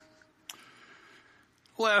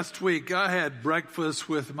Last week, I had breakfast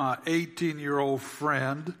with my 18-year-old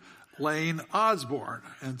friend, Lane Osborne.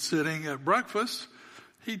 And sitting at breakfast,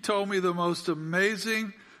 he told me the most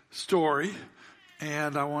amazing story,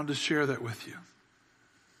 and I wanted to share that with you.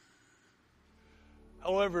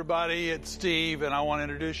 Hello, everybody. It's Steve, and I want to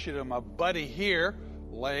introduce you to my buddy here,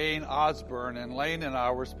 Lane Osborne. And Lane and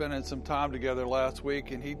I were spending some time together last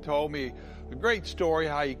week, and he told me a great story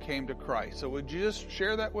how he came to Christ. So would you just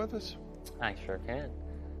share that with us? I sure can.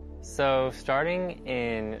 So starting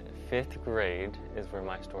in 5th grade is where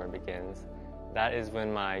my story begins. That is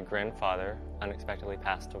when my grandfather unexpectedly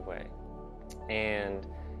passed away. And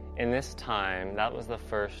in this time, that was the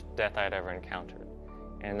first death I'd ever encountered.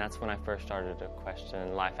 And that's when I first started to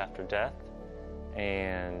question life after death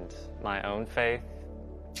and my own faith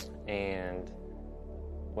and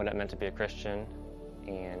what it meant to be a Christian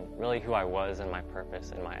and really who I was and my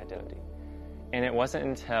purpose and my identity. And it wasn't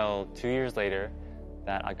until 2 years later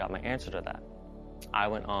that I got my answer to that. I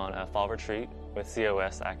went on a fall retreat with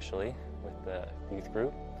COS actually, with the youth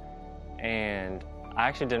group. And I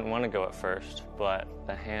actually didn't want to go at first, but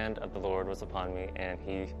the hand of the Lord was upon me and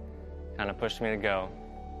he kind of pushed me to go.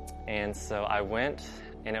 And so I went,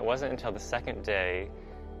 and it wasn't until the second day,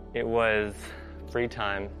 it was free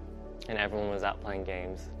time and everyone was out playing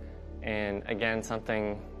games. And again,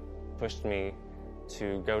 something pushed me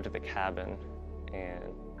to go to the cabin and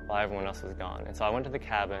while everyone else was gone. And so I went to the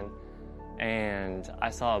cabin and I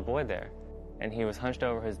saw a boy there and he was hunched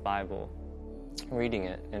over his Bible reading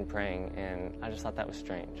it and praying, and I just thought that was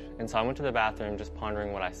strange. And so I went to the bathroom just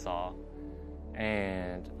pondering what I saw,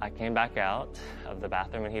 and I came back out of the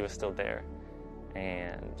bathroom and he was still there.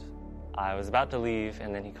 And I was about to leave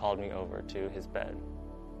and then he called me over to his bed.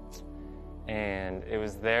 And it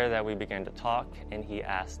was there that we began to talk, and he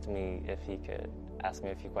asked me if he could ask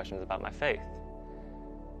me a few questions about my faith.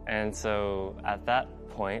 And so at that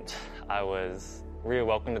point, I was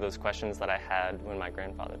reawakened to those questions that I had when my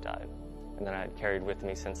grandfather died and that I had carried with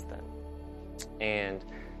me since then. And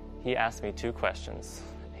he asked me 2 questions.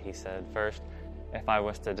 He said, first, if I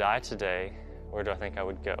was to die today, where do I think I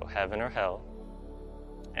would go, heaven or hell?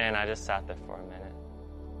 And I just sat there for a minute,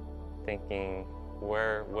 thinking,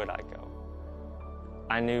 where would I go?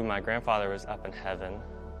 I knew my grandfather was up in heaven,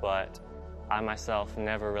 but I myself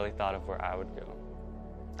never really thought of where I would go.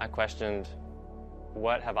 I questioned,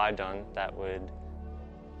 what have I done that would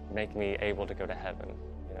make me able to go to heaven?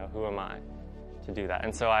 You know, who am I to do that?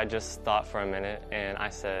 And so I just thought for a minute and I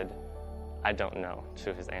said, I don't know,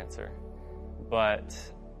 to his answer. But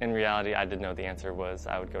in reality, I did know the answer was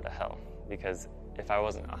I would go to hell, because if I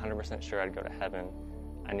wasn't 100% sure I'd go to heaven,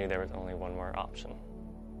 I knew there was only one more option.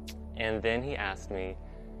 And then he asked me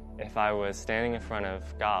if I was standing in front of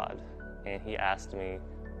God and he asked me,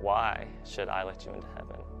 why should I let you into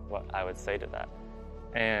heaven? What I would say to that.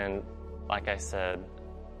 And like I said,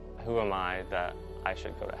 who am I that I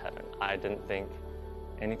should go to heaven? I didn't think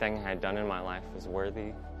anything I had done in my life was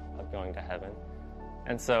worthy of going to heaven.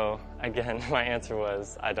 And so, again, my answer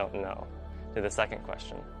was, I don't know, to the second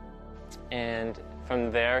question. And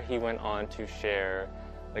from there, he went on to share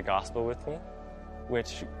the gospel with me,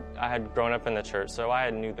 which I had grown up in the church, so I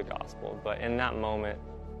knew the gospel. But in that moment,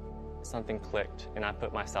 something clicked, and I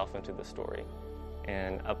put myself into the story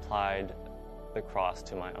and applied the cross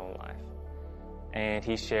to my own life. And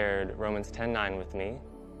he shared Romans 10:9 with me.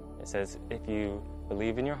 It says, if you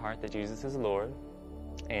believe in your heart that Jesus is Lord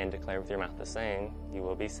and declare with your mouth the same, you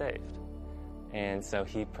will be saved. And so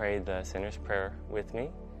he prayed the sinner's prayer with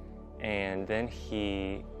me, and then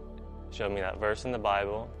he showed me that verse in the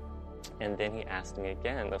Bible, and then he asked me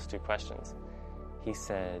again those 2 questions. He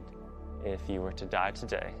said, if you were to die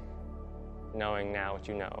today, knowing now what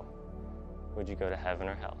you know, would you go to heaven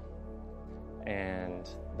or hell? And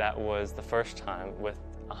that was the first time with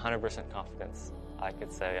 100% confidence I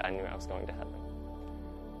could say I knew I was going to heaven.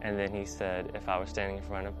 And then he said, if I was standing in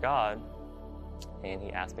front of God and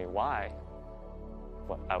he asked me why,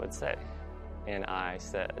 what I would say. And I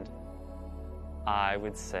said, I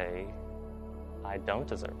would say, I don't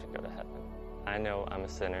deserve to go to heaven. I know I'm a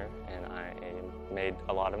sinner and I made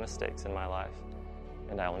a lot of mistakes in my life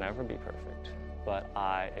and I will never be perfect, but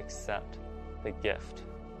I accept the gift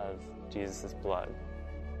of Jesus' blood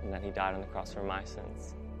and that he died on the cross for my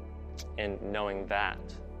sins. And knowing that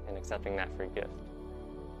and accepting that free gift,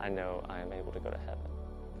 I know I am able to go to heaven.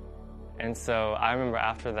 And so I remember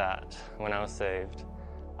after that, when I was saved,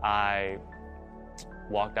 I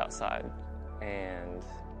walked outside and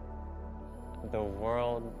the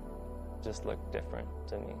world just looked different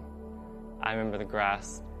to me. I remember the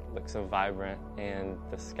grass looked so vibrant and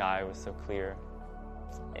the sky was so clear.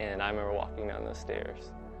 And I remember walking down those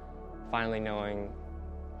stairs, finally knowing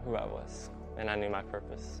who I was, and I knew my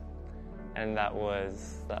purpose. And that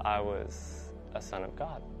was that I was a son of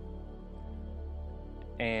God.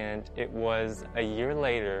 And it was a year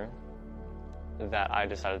later that I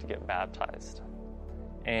decided to get baptized.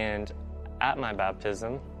 And at my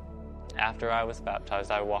baptism, after I was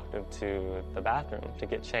baptized, I walked into the bathroom to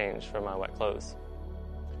get changed from my wet clothes.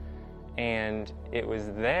 And it was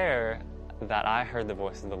there that I heard the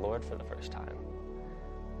voice of the Lord for the first time.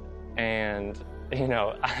 And, you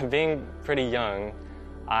know, being pretty young,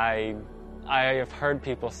 I have heard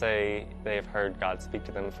people say they have heard God speak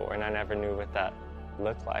to them before, and I never knew what that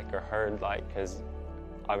looked like or heard like, because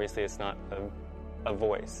obviously it's not a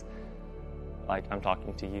voice like I'm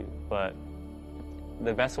talking to you. But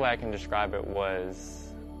the best way I can describe it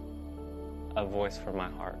was a voice from my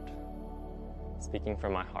heart, speaking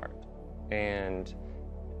from my heart. And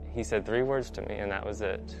he said 3 words to me, and that was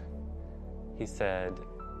it. He said,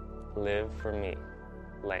 "Live for me,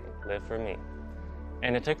 Lane, live for me."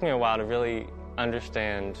 And it took me a while to really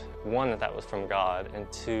understand, 1, that was from God,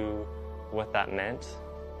 and 2, what that meant,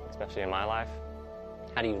 especially in my life.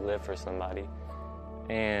 How do you live for somebody?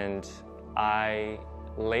 And I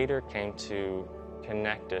later came to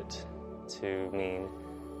connect it to mean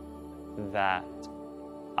that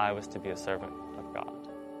I was to be a servant of God.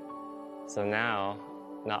 So now,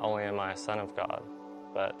 not only am I a son of God,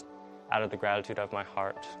 but out of the gratitude of my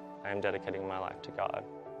heart, I am dedicating my life to God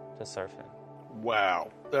to serve Him.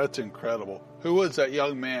 Wow, that's incredible. Who was that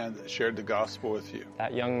young man that shared the gospel with you?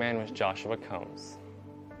 That young man was Joshua Combs.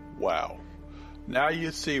 Wow. Now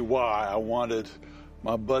you see why I wanted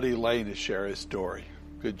my buddy Lane to share his story.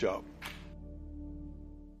 Good job.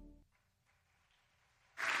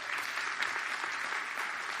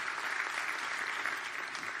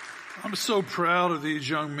 I'm so proud of these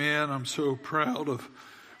young men. I'm so proud of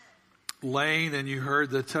Lane, and you heard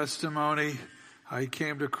the testimony how he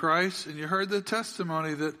came to Christ, and you heard the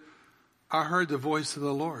testimony that I heard the voice of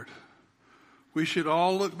the Lord. We should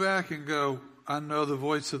all look back and go, I know the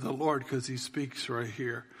voice of the Lord because he speaks right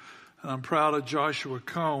here. And I'm proud of Joshua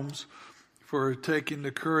Combs for taking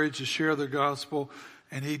the courage to share the gospel.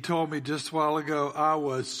 And he told me just a while ago, I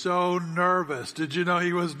was so nervous. Did you know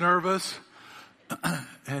he was nervous?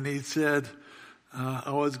 And he said,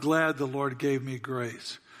 I was glad the Lord gave me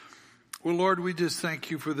grace. Well, Lord, we just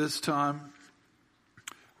thank you for this time.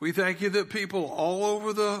 We thank you that people all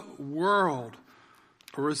over the world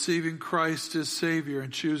are receiving Christ as Savior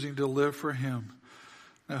and choosing to live for Him.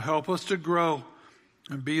 Now help us to grow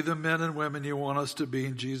and be the men and women you want us to be.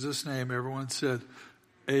 In Jesus' name, everyone said,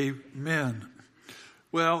 amen.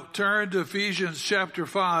 Well, turn to Ephesians chapter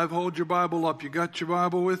 5. Hold your Bible up. You got your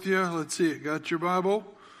Bible with you? Let's see it. Got your Bible?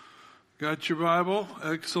 Got your Bible?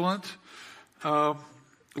 Excellent.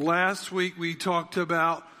 Last week we talked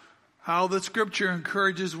about how the Scripture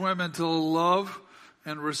encourages women to love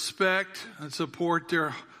and respect and support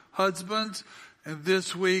their husbands. And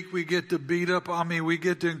this week we get to we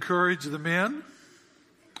get to encourage the men,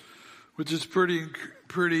 which is pretty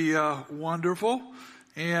wonderful.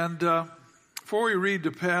 And before we read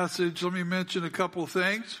the passage, let me mention a couple of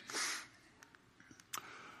things.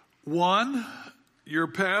 One, your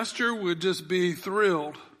pastor would just be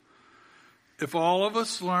thrilled if all of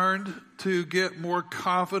us learned to get more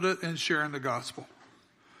confident in sharing the gospel.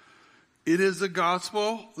 It is the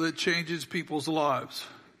gospel that changes people's lives.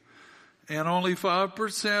 And only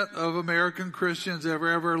 5% of American Christians have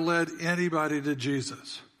ever led anybody to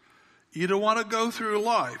Jesus. You don't want to go through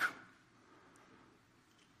life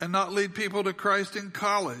and not lead people to Christ in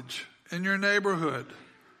college, in your neighborhood,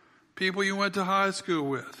 people you went to high school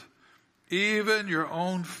with, even your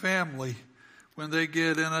own family when they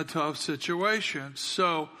get in a tough situation.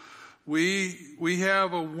 So we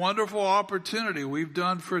have a wonderful opportunity we've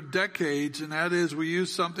done for decades, and that is we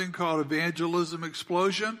use something called Evangelism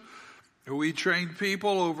Explosion. We train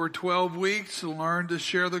people over 12 weeks to learn to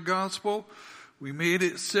share the gospel. We meet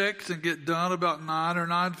at 6 and get done about 9 or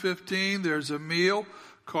 9:15. There's a meal.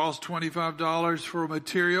 Costs $25 for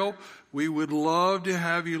material. We would love to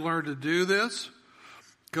have you learn to do this,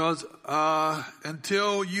 because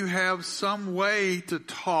until you have some way to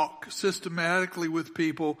talk systematically with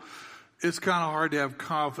people, it's kind of hard to have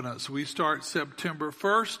confidence. We start September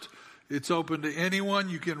 1st. It's open to anyone.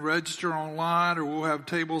 You can register online, or we'll have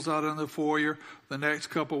tables out in the foyer the next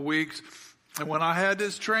couple of weeks. And when I had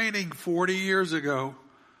this training 40 years ago,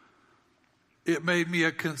 it made me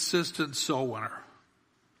a consistent soul winner.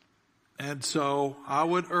 And so I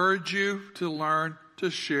would urge you to learn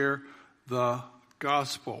to share the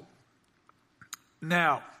gospel.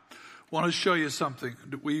 Now, I want to show you something.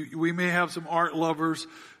 We may have some art lovers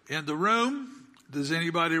in the room. Does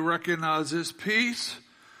anybody recognize this piece?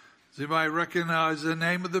 Does anybody recognize the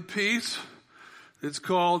name of the piece? It's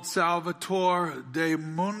called Salvator de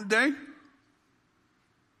Mundi.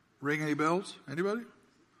 Ring any bells? Anybody?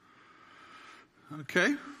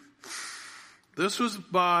 Okay. This was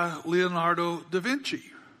by Leonardo da Vinci,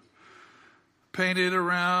 painted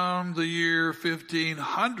around the year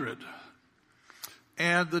 1500.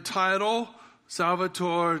 And the title,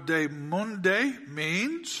 Salvator de Mundi,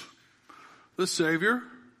 means the Savior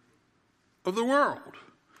of the world.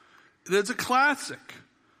 It is a classic.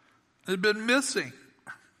 It had been missing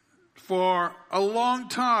for a long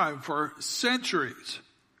time, for centuries.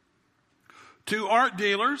 Two art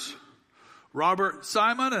dealers, Robert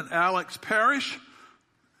Simon and Alex Parrish,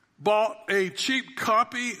 bought a cheap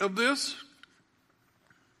copy of this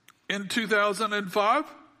in 2005,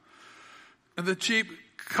 and the cheap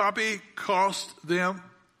copy cost them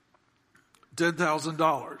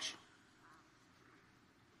 $10,000.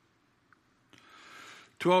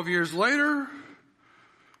 12 years later,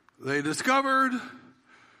 they discovered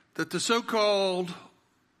that the so-called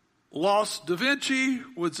lost Da Vinci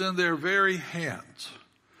was in their very hands.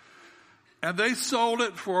 And they sold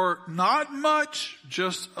it for not much,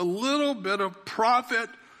 just a little bit of profit,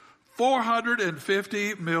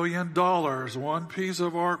 $450 million, one piece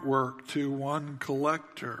of artwork to one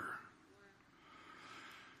collector.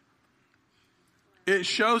 It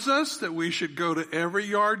shows us that we should go to every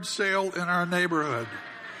yard sale in our neighborhood.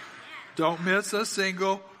 Don't miss a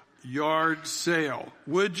single yard sale.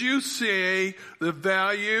 Would you say the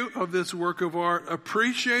value of this work of art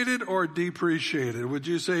appreciated or depreciated? Would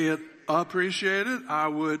you say it appreciated? I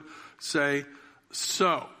would say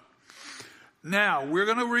so. Now, we're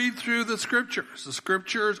going to read through the scriptures. The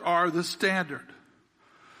scriptures are the standard.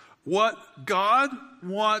 What God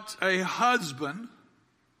wants a husband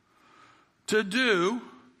to do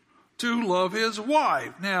to love his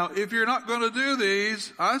wife. Now, if you're not going to do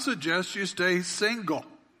these, I suggest you stay single.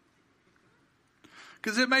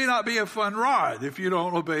 Because it may not be a fun ride if you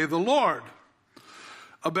don't obey the Lord.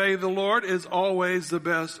 Obey the Lord is always the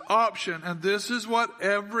best option. And this is what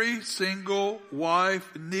every single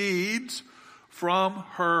wife needs from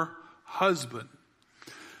her husband.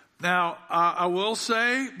 Now, I will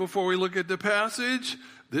say, before we look at the passage,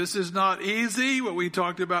 this is not easy. What we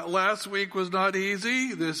talked about last week was not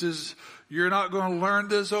easy. You're not going to learn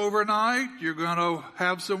this overnight. You're going to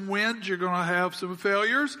have some wins. You're going to have some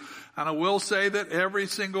failures. And I will say that every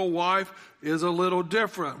single wife is a little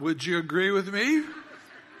different. Would you agree with me?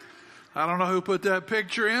 I don't know who put that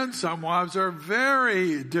picture in. Some wives are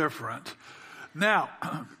very different. Now,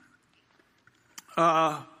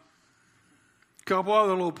 a couple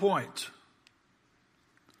other little points.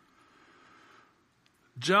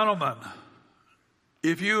 Gentlemen,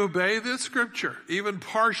 if you obey this scripture, even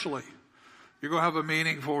partially, you're going to have a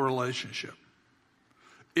meaningful relationship.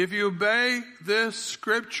 If you obey this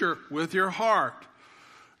scripture with your heart,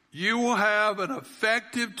 you will have an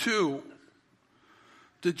effective tool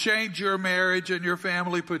to change your marriage and your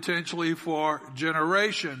family potentially for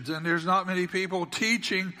generations. And there's not many people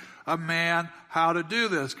teaching a man how to do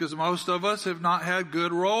this because most of us have not had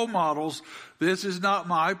good role models. This is not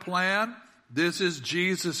my plan. This is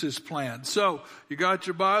Jesus' plan. So, you got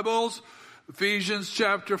your Bibles? Ephesians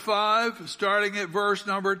chapter 5, starting at verse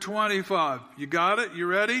number 25. You got it? You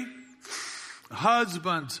ready?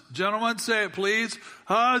 Husbands, gentlemen, say it please.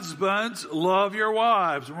 Husbands, love your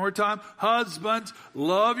wives. One more time. Husbands,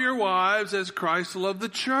 love your wives as Christ loved the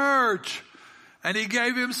church. And he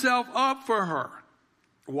gave himself up for her.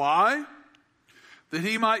 Why? That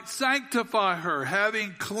he might sanctify her,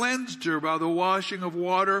 having cleansed her by the washing of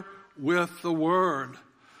water with the word.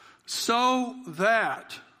 So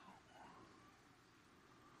that,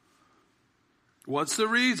 what's the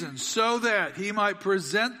reason? So that he might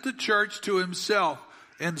present the church to himself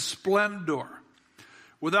in splendor,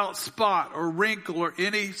 without spot or wrinkle or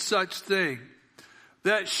any such thing,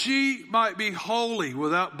 that she might be holy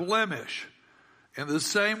without blemish. In the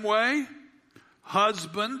same way,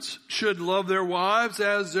 husbands should love their wives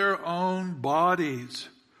as their own bodies.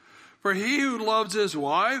 For he who loves his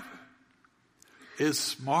wife is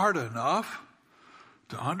smart enough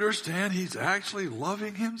to understand he's actually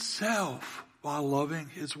loving himself while loving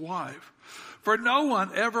his wife. For no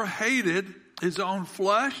one ever hated his own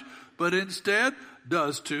flesh, but instead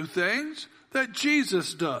does two things that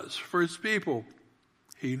Jesus does for his people.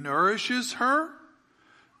 He nourishes her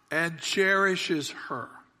and cherishes her,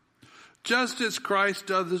 just as Christ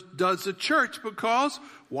does the church, because,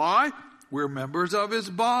 why? We're members of his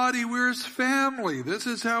body, we're his family. This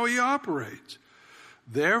is how he operates.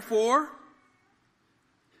 Therefore,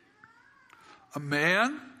 a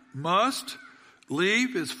man must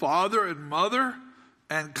leave his father and mother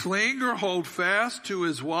and cling or hold fast to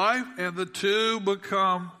his wife, and the two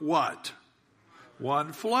become what?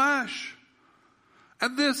 One flesh.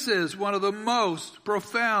 And this is one of the most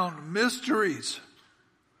profound mysteries.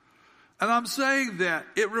 And I'm saying that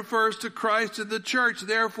it refers to Christ and the church.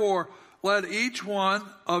 Therefore, let each one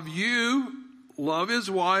of you love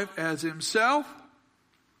his wife as himself,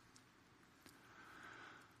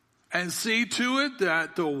 and see to it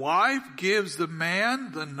that the wife gives the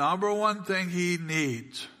man the number one thing he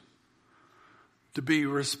needs: to be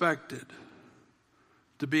respected,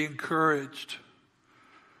 to be encouraged.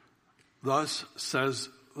 Thus says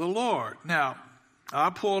the Lord. Now, I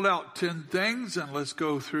pulled out 10 things, and let's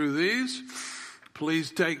go through these. Please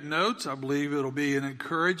take notes. I believe it'll be an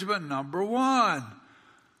encouragement. Number 1,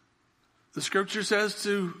 the scripture says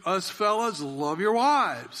to us fellas, love your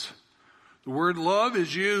wives. The word love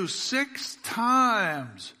is used 6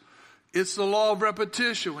 times. It's the law of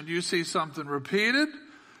repetition. When you see something repeated,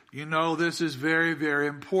 you know this is very, very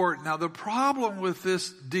important. Now, the problem with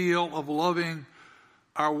this deal of loving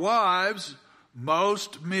our wives,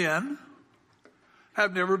 most men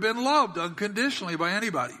have never been loved unconditionally by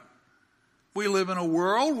anybody. We live in a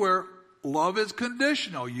world where love is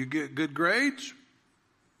conditional. You get good grades,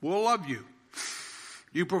 we'll love you.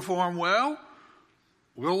 You perform well,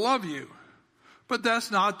 we'll love you. But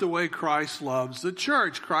that's not the way Christ loves the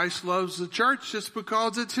church. Christ loves the church just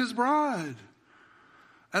because it's his bride.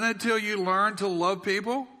 And until you learn to love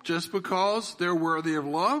people just because they're worthy of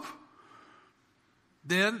love,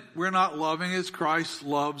 then we're not loving as Christ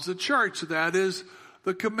loves the church. That is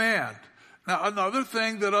the command. Now, another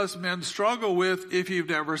thing that us men struggle with, if you've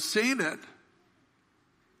never seen it,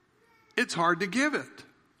 it's hard to give it.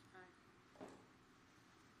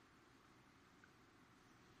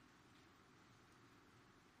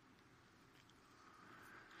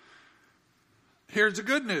 Here's the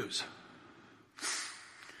good news.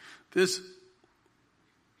 This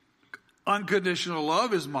unconditional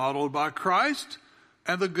love is modeled by Christ.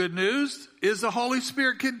 And the good news is the Holy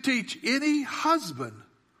Spirit can teach any husband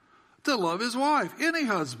to love his wife. Any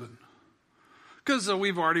husband. Because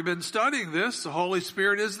we've already been studying this. The Holy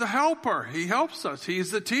Spirit is the helper. He helps us.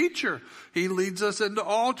 He's the teacher. He leads us into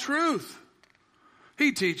all truth.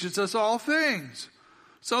 He teaches us all things.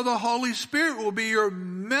 So the Holy Spirit will be your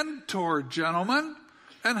mentor, gentlemen,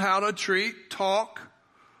 and how to treat, talk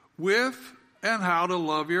with, and how to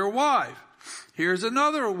love your wife. Here's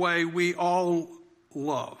another way we all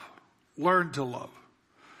love. Learn to love.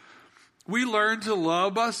 We learn to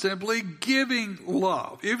love by simply giving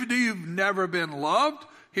love. If you've never been loved,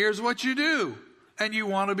 here's what you do. And you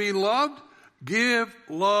want to be loved? Give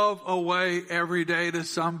love away every day to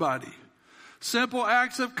somebody. Simple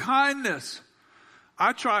acts of kindness.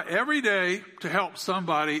 I try every day to help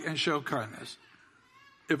somebody and show kindness.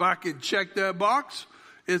 If I can check that box,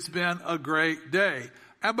 it's been a great day.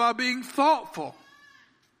 And by being thoughtful,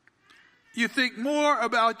 you think more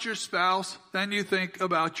about your spouse than you think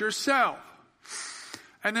about yourself.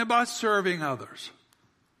 And then by serving others.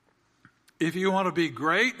 If you want to be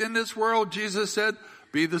great in this world, Jesus said,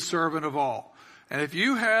 be the servant of all. And if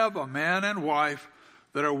you have a man and wife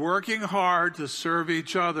that are working hard to serve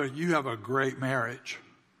each other, you have a great marriage.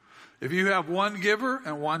 If you have one giver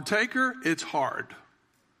and one taker, it's hard.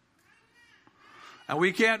 And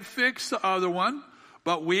we can't fix the other one,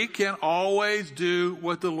 but we can always do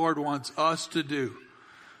what the Lord wants us to do.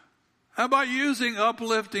 How about using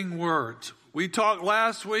uplifting words? We talked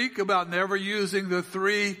last week about never using the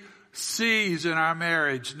 3 C's in our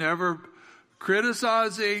marriage. Never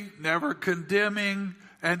criticizing, never condemning,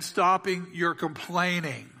 and stopping your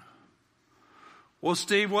complaining. Well,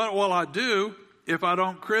 Steve, what will I do if I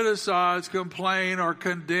don't criticize, complain, or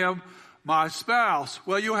condemn my spouse?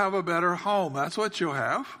 Well, you'll have a better home. That's what you'll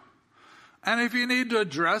have. And if you need to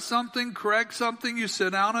address something, correct something, you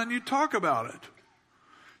sit down and you talk about it.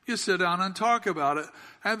 You sit down and talk about it.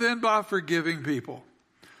 And then by forgiving people.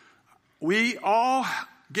 We all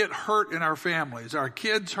get hurt in our families. Our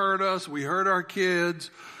kids hurt us. We hurt our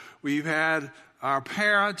kids. We've had our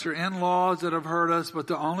parents or in-laws that have hurt us. But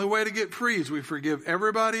the only way to get free is we forgive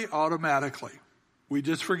everybody automatically. We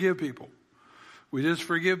just forgive people. We just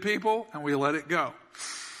forgive people and we let it go.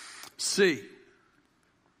 C.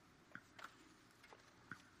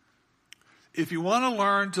 If you want to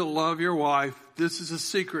learn to love your wife, this is a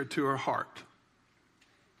secret to her heart.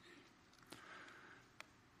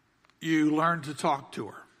 You learn to talk to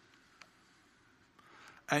her.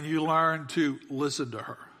 And you learn to listen to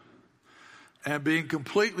her. And being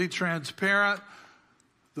completely transparent,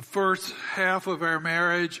 the first half of our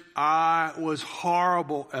marriage, I was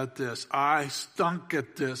horrible at this. I stunk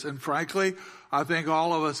at this. And frankly, I think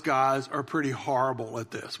all of us guys are pretty horrible at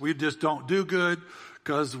this. We just don't do good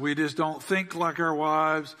because we just don't think like our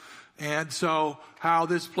wives. And so how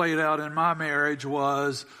this played out in my marriage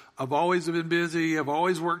was I've always been busy. I've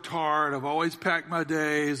always worked hard. I've always packed my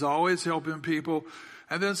days, always helping people.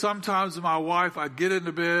 And then sometimes my wife, I'd get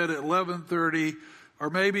into bed at 11:30 or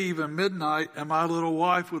maybe even midnight, and my little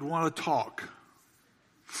wife would want to talk.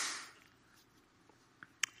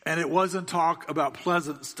 And it wasn't talk about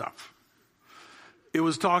pleasant stuff. It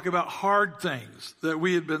was talk about hard things that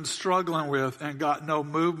we had been struggling with and got no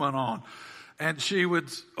movement on. And she would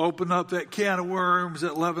open up that can of worms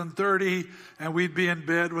at 11:30, and we'd be in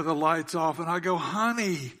bed with the lights off. And I go,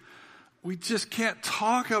 honey, we just can't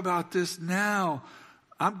talk about this now.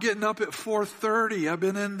 I'm getting up at 4:30. I've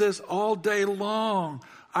been in this all day long.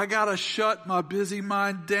 I got to shut my busy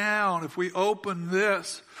mind down. If we open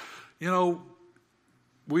this,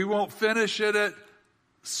 we won't finish it at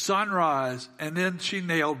sunrise. And then she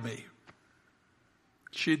nailed me.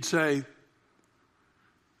 She'd say,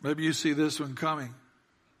 maybe you see this one coming.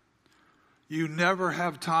 You never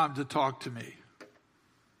have time to talk to me.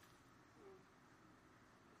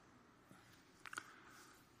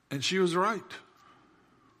 And she was right.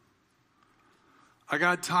 I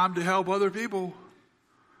got time to help other people,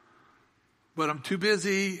 but I'm too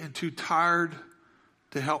busy and too tired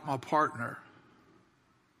to help my partner.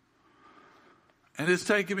 And it's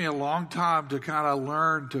taken me a long time to kind of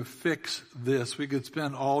learn to fix this. We could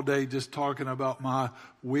spend all day just talking about my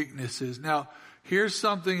weaknesses. Now, here's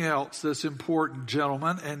something else that's important,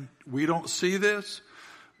 gentlemen, and we don't see this.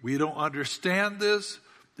 We don't understand this.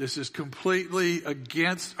 This is completely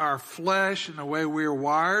against our flesh and the way we're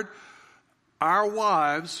wired. Our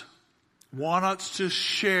wives want us to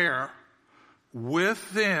share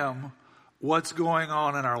with them what's going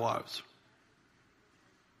on in our lives.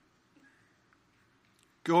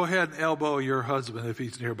 Go ahead and elbow your husband if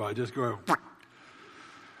he's nearby. Just go.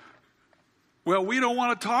 Well, we don't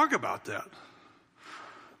want to talk about that.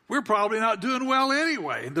 We're probably not doing well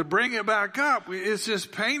anyway. And to bring it back up, it's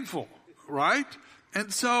just painful, right?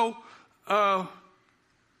 And so, us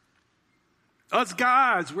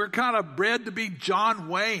guys, we're kind of bred to be John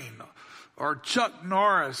Wayne or Chuck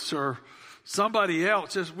Norris or somebody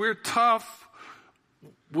else. We're tough.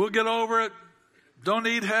 We'll get over it. Don't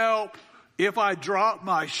need help. If I drop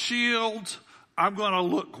my shield, I'm going to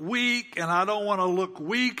look weak, and I don't want to look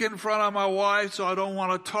weak in front of my wife, so I don't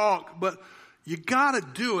want to talk. But you got to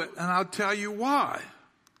do it, and I'll tell you why.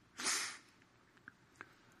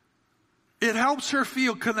 It helps her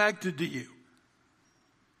feel connected to you.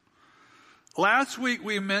 Last week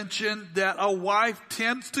we mentioned that a wife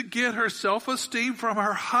tends to get her self-esteem from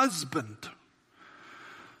her husband.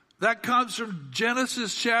 That comes from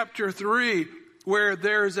Genesis chapter 3, where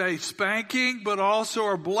there's a spanking but also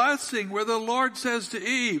a blessing, where the Lord says to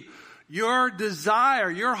Eve, your desire,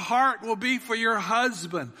 your heart will be for your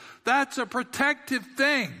husband. That's a protective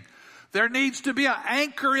thing. There needs to be an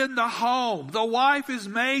anchor in the home. The wife is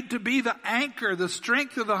made to be the anchor, the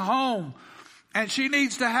strength of the home. And she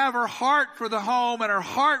needs to have her heart for the home and her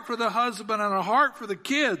heart for the husband and her heart for the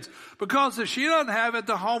kids. Because if she doesn't have it,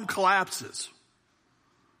 the home collapses.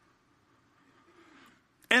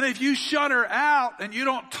 And if you shut her out and you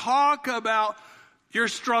don't talk about your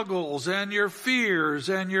struggles and your fears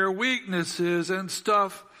and your weaknesses and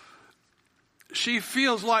stuff, she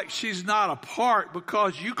feels like she's not a part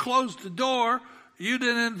because you closed the door. You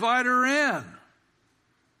didn't invite her in.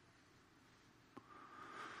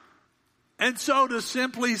 And so to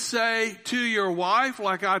simply say to your wife,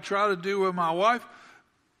 like I try to do with my wife,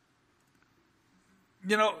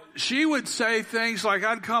 she would say things like,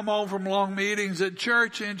 I'd come home from long meetings at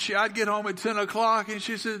church and I'd get home at 10 o'clock and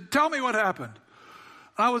she said, tell me what happened.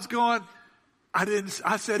 I was going,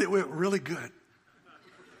 I said it went really good.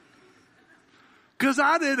 Because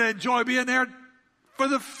I didn't enjoy being there for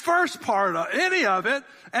the first part of any of it.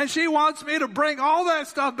 And she wants me to bring all that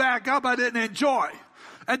stuff back up I didn't enjoy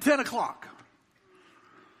at 10 o'clock.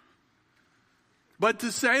 But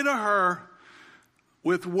to say to her,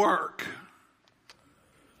 with work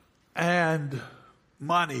and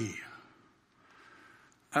money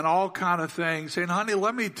and all kind of things, saying, honey,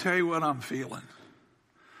 let me tell you what I'm feeling.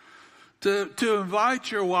 To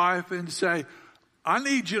invite your wife and say, I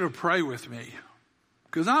need you to pray with me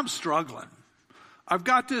because I'm struggling. I've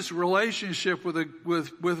got this relationship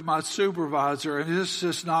with my supervisor and it's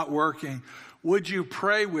just not working. Would you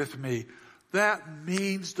pray with me? That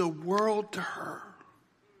means the world to her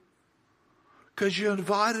because you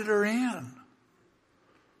invited her in.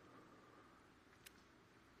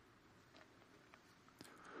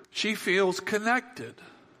 She feels connected.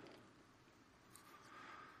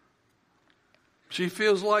 She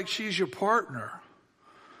feels like she's your partner.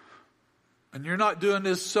 And you're not doing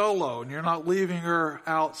this solo, and you're not leaving her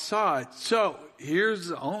outside. So here's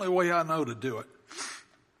the only way I know to do it.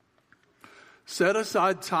 Set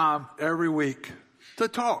aside time every week to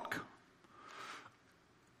talk.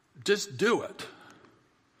 Just do it.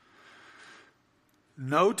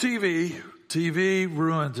 No TV. TV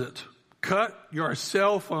ruins it. Cut your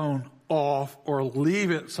cell phone off or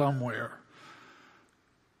leave it somewhere.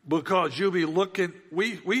 Because you'll be looking,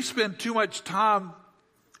 we spend too much time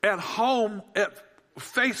at home at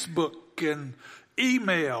Facebook and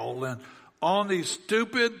email and on these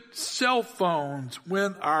stupid cell phones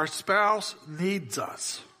when our spouse needs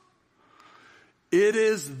us. It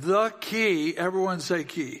is the key, everyone say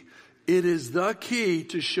key. It is the key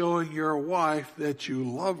to showing your wife that you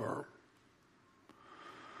love her.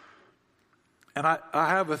 And I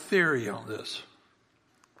have a theory on this.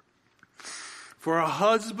 For a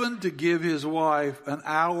husband to give his wife an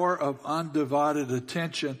hour of undivided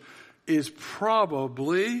attention is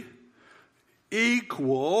probably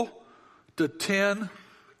equal to 10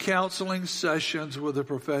 counseling sessions with a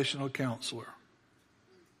professional counselor.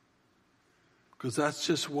 Because that's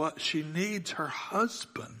just what she needs, her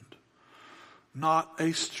husband, not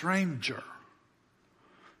a stranger.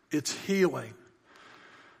 It's healing.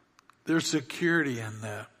 There's security in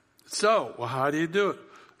that. So, well, how do you do it?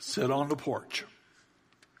 Sit on the porch.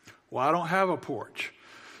 Well, I don't have a porch.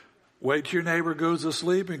 Wait till your neighbor goes to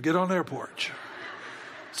sleep and get on their porch.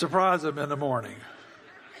 Surprise them in the morning.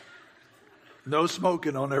 No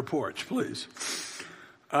smoking on their porch, please.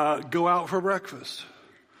 Go out for breakfast.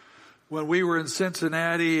 When we were in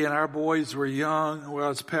Cincinnati and our boys were young, when I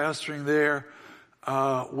was pastoring there,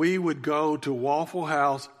 we would go to Waffle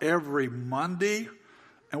House every Monday,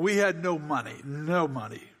 and we had no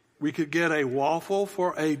money. We could get a waffle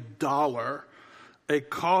for $1, a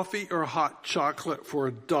coffee or hot chocolate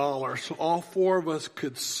for $1, so all four of us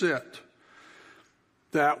could sit.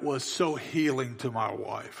 That was so healing to my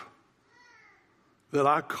wife that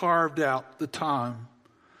I carved out the time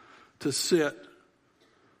to sit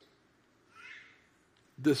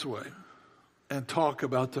this way and talk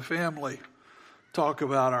about the family, talk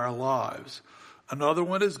about our lives. Another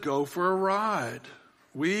one is go for a ride.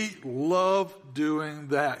 We love doing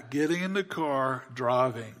that, getting in the car,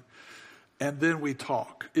 driving, and then we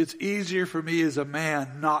talk. It's easier for me as a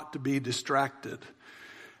man not to be distracted.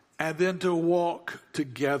 And then to walk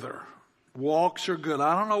together. Walks are good.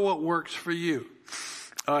 I don't know what works for you.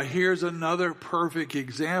 Here's another perfect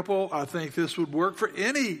example. I think this would work for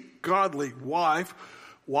any godly wife.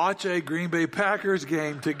 Watch a Green Bay Packers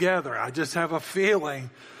game together. I just have a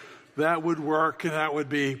feeling that would work and that would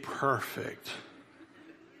be perfect.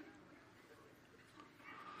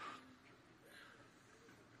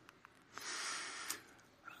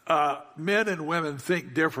 Men and women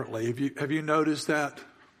think differently. Have you noticed that?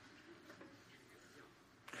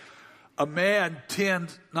 A man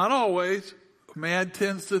tends, not always, a man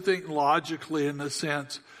tends to think logically in the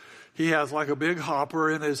sense he has like a big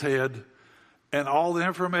hopper in his head and all the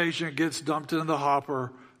information gets dumped in the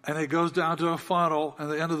hopper and it goes down to a funnel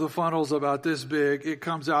and the end of the funnel is about this big. It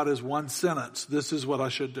comes out as one sentence. This is what I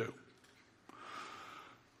should do.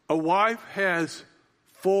 A wife has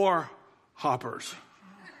 4 hoppers.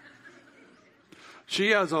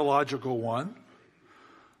 She has a logical one.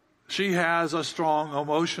 She has a strong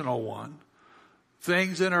emotional one.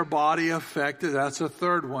 Things in her body affected, that's a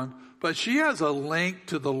third one. But she has a link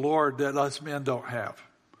to the Lord that us men don't have.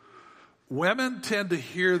 Women tend to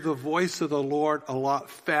hear the voice of the Lord a lot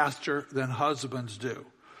faster than husbands do.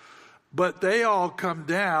 But they all come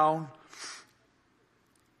down,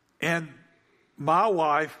 and my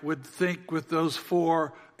wife would think with those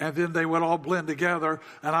 4, and then they would all blend together,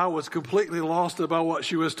 and I was completely lost about what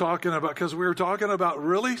she was talking about because we were talking about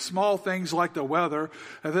really small things like the weather,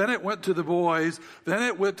 and then it went to the boys, then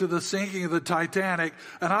it went to the sinking of the Titanic,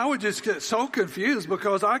 and I would just get so confused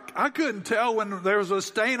because I couldn't tell when there was a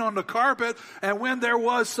stain on the carpet and when there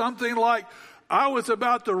was something like I was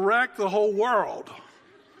about to wreck the whole world.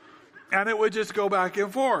 And it would just go back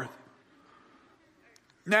and forth.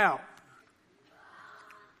 Now,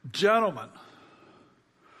 gentlemen,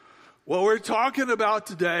 what we're talking about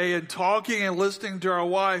today and talking and listening to our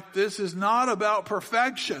wife, this is not about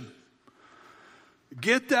perfection.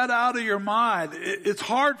 Get that out of your mind. It's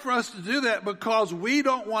hard for us to do that because we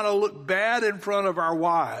don't want to look bad in front of our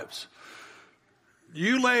wives.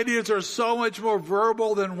 You ladies are so much more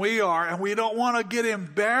verbal than we are, and we don't want to get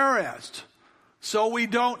embarrassed. So we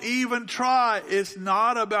don't even try. It's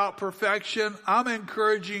not about perfection. I'm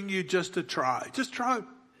encouraging you just to try. Just try.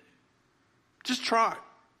 Just try.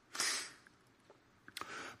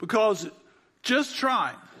 Because just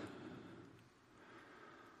trying,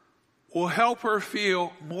 will help her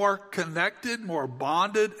feel more connected, more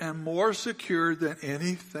bonded, and more secure than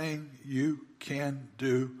anything you can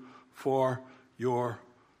do for your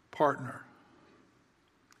partner.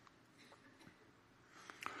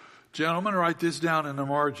 Gentlemen, write this down in the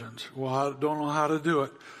margins. Well, I don't know how to do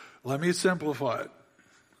it. Let me simplify it.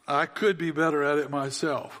 I could be better at it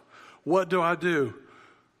myself. What do?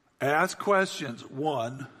 Ask questions.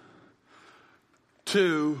 1.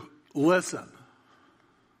 2, listen.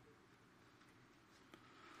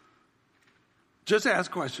 Just ask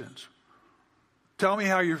questions. Tell me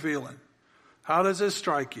how you're feeling. How does this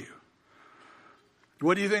strike you?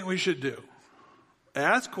 What do you think we should do?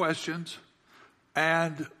 Ask questions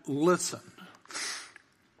and listen.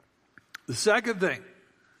 The second thing,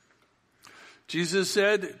 Jesus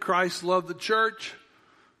said Christ loved the church,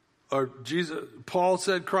 Paul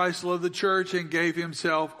said Christ loved the church and gave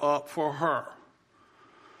himself up for her.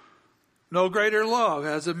 No greater love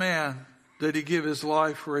has a man that he give his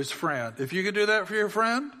life for his friend. If you can do that for your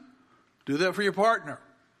friend, do that for your partner.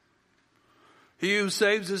 He who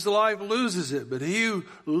saves his life loses it, but he who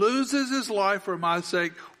loses his life for my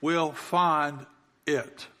sake will find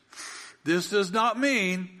it. This does not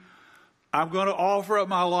mean I'm going to offer up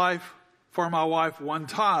my life for my wife one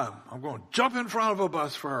time. I'm going to jump in front of a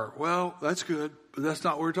bus for her. Well, that's good, but that's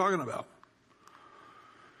not what we're talking about.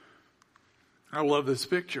 I love this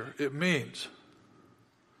picture. It means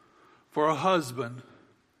for a husband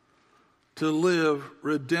to live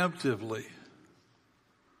redemptively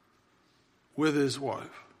with his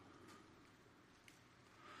wife,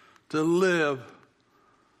 to live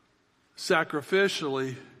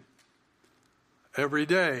sacrificially every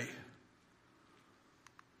day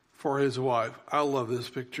for his wife. I love this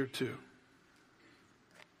picture too.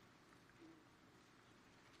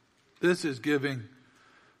 This is giving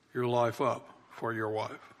your life up for your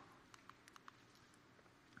wife.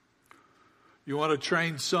 You want to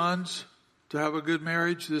train sons to have a good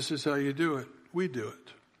marriage? This is how you do it. We do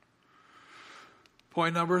it.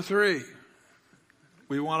 Point number 3.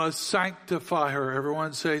 We want to sanctify her.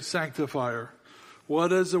 Everyone say sanctify her. What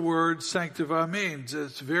does the word sanctify mean?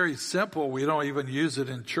 It's very simple. We don't even use it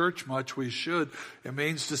in church much. We should. It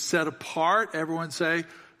means to set apart. Everyone say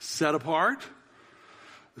set apart.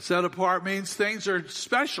 Set apart means things are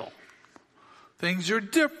special. Things are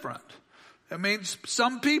different. It means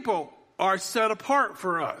some people are set apart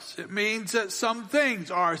for us. It means that some things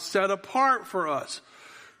are set apart for us.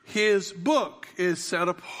 His book is set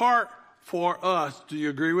apart for us. Do you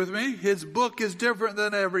agree with me? His book is different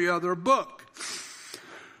than every other book.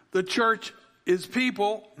 The church is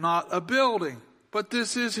people, not a building. But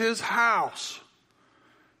this is his house.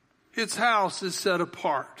 His house is set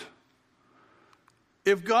apart.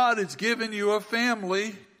 If God has given you a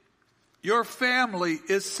family, your family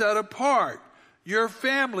is set apart. Your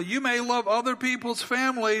family, you may love other people's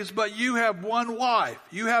families, but you have one wife.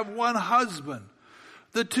 You have one husband.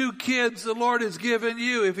 The 2 kids the Lord has given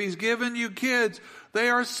you, if he's given you kids, they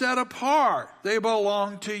are set apart. They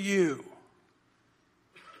belong to you.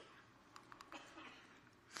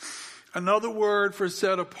 Another word for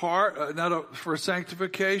set apart, for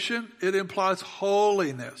sanctification, it implies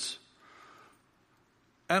holiness.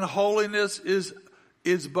 And holiness is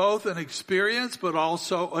both an experience but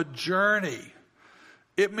also a journey.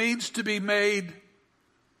 It means to be made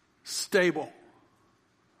stable.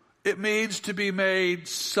 It means to be made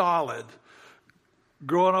solid.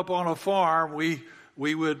 Growing up on a farm, we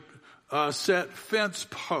would set fence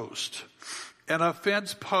posts. And a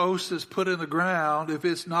fence post is put in the ground. If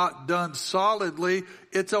it's not done solidly,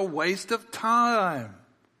 it's a waste of time.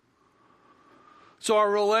 So our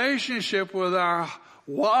relationship with our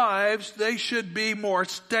wives, they should be more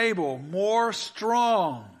stable, more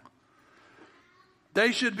strong.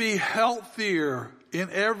 They should be healthier in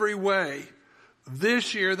every way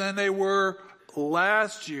this year than they were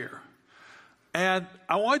last year. And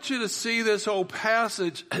I want you to see this whole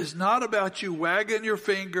passage is not about you wagging your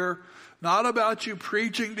finger, not about you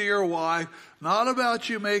preaching to your wife, not about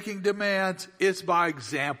you making demands. It's by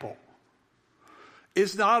example.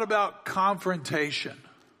 It's not about confrontation.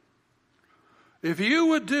 If you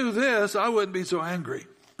would do this, I wouldn't be so angry.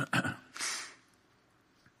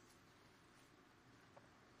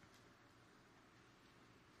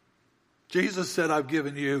 Jesus said, I've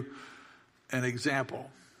given you an example.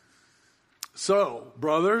 So,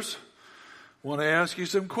 brothers, I want to ask you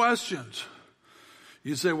some questions.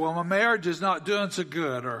 You say, well, my marriage is not doing so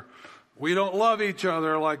good, or we don't love each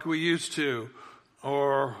other like we used to,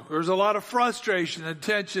 or there's a lot of frustration and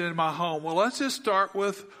tension in my home. Well, let's just start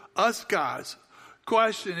with us guys.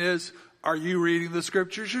 Question is, are you reading the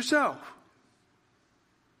scriptures yourself?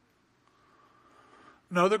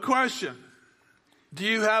 Another question. Do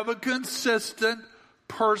you have a consistent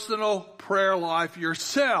personal prayer life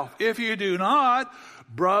yourself? If you do not,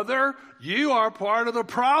 brother, you are part of the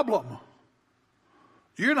problem.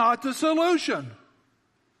 You're not the solution.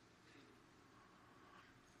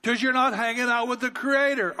 Because you're not hanging out with the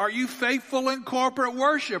Creator. Are you faithful in corporate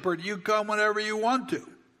worship, or do you come whenever you want to?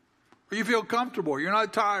 Or you feel comfortable, you're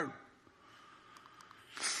not tired?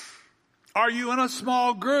 Are you in a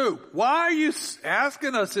small group? Why are you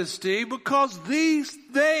asking us this, Steve? Because these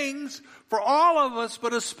things, for all of us,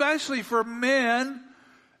 but especially for men,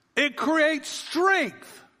 it creates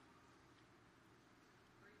strength.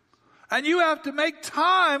 And you have to make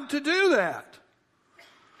time to do that.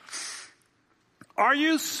 Are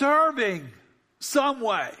you serving some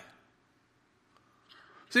way?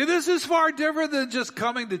 See, this is far different than just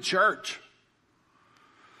coming to church.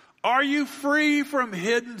 Are you free from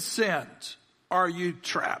hidden sins? Are you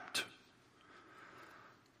trapped?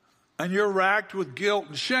 And you're racked with guilt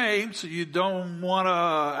and shame, so you don't want to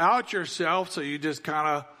out yourself, so you just kind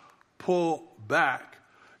of pull back.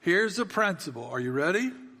 Here's the principle. Are you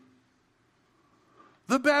ready?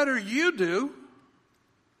 The better you do,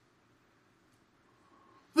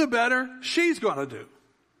 the better she's going to do.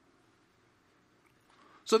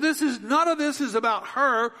 So none of this is about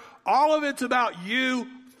her. All of it's about you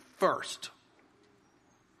first.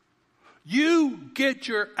 You get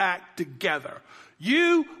your act together.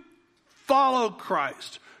 You follow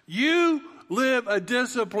Christ. You live a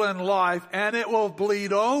disciplined life, and it will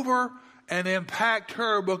bleed over and impact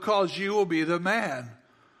her, because you will be the man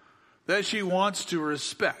that she wants to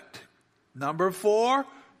respect. Number 4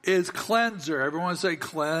 is cleanse her. Everyone say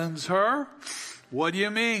cleanse her. What do you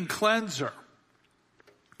mean cleanse her?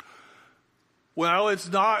 Well, it's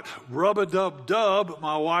not rub-a-dub-dub.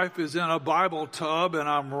 My wife is in a Bible tub and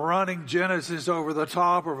I'm running Genesis over the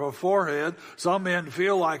top of her forehead. Some men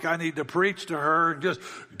feel like I need to preach to her and just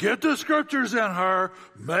get the scriptures in her,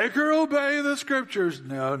 make her obey the scriptures.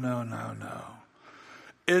 No.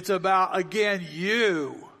 It's about, again,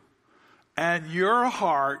 you and your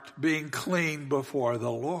heart being clean before the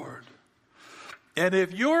Lord. And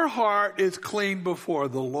if your heart is clean before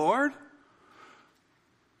the Lord,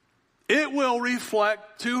 it will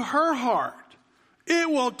reflect to her heart. It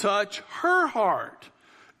will touch her heart.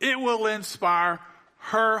 It will inspire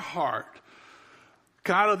her heart.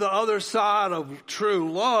 Kind of the other side of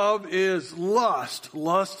true love is lust.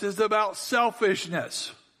 Lust is about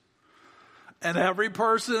selfishness. And every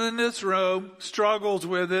person in this room struggles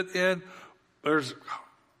with it in there's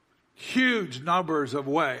huge numbers of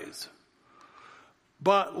ways.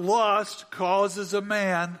 But lust causes a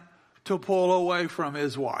man to pull away from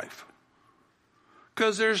his wife.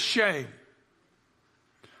 Because there's shame.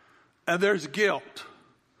 And there's guilt.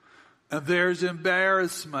 And there's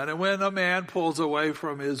embarrassment. And when a man pulls away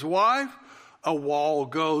from his wife, a wall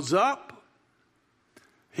goes up.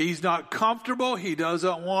 He's not comfortable. He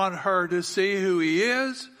doesn't want her to see who he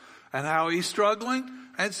is and how he's struggling.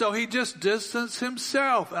 And so he just distanced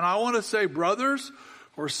himself. And I want to say, brothers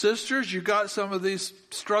or sisters, you got some of these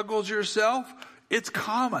struggles yourself. It's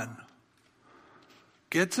common.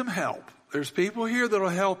 Get some help. There's people here that will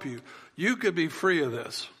help you. You could be free of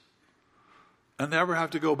this and never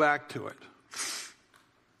have to go back to it.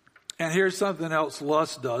 And here's something else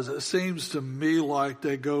lust does. It seems to me like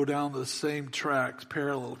they go down the same tracks,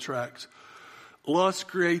 parallel tracks. Lust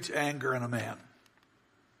creates anger in a man.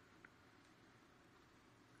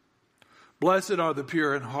 Blessed are the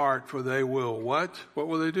pure in heart, for they will what? What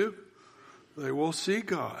will they do? They will see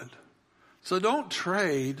God. So don't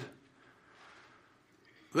trade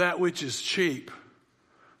that which is cheap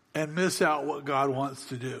and miss out what God wants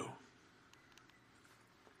to do.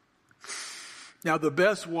 Now, the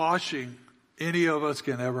best washing any of us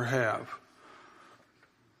can ever have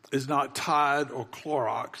is not Tide or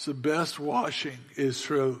Clorox. The best washing is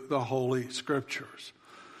through the Holy Scriptures.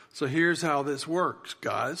 So here's how this works,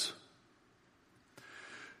 guys.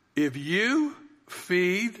 If you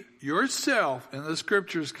feed yourself in the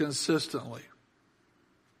Scriptures consistently,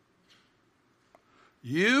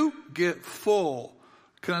 you get full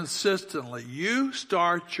consistently. You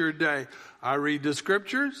start your day. I read the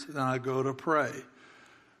Scriptures, then I go to pray.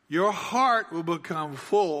 Your heart will become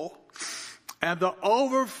full, and the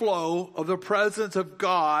overflow of the presence of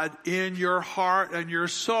God in your heart and your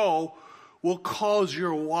soul will cause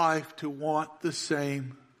your wife to want the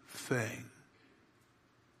same thing.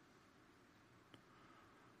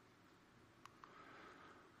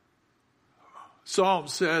 Psalm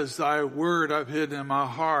says, thy word I've hidden in my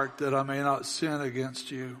heart that I may not sin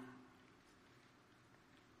against you.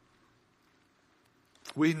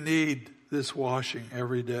 We need this washing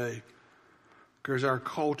every day. because our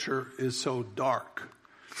culture is so dark.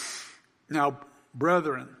 Now,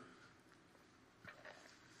 brethren,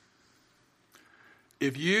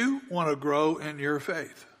 if you want to grow in your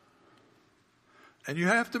faith, and you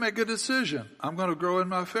have to make a decision, I'm going to grow in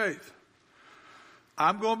my faith.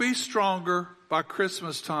 I'm going to be stronger by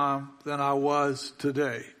Christmas time than I was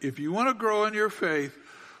today. If you want to grow in your faith,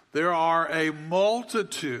 there are a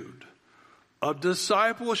multitude of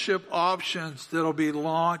discipleship options that will be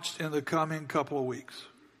launched in the coming couple of weeks.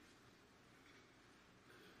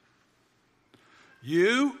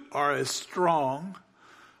 You are as strong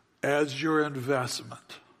as your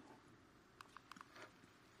investment.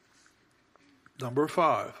 Number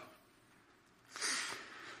 5.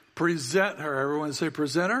 Present her. Everyone say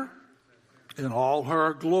present her in all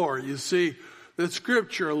her glory. You see, the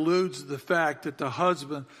scripture alludes to the fact that the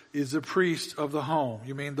husband is the priest of the home.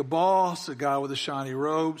 You mean the boss, the guy with the shiny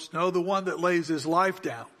robes? No, the one that lays his life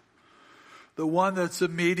down. The one that's the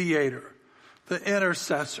mediator, the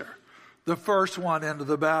intercessor, the first one into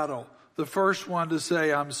the battle, the first one to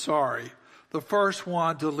say, I'm sorry, the first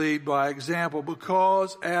one to lead by example,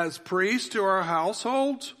 because as priests to our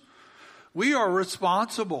households, we are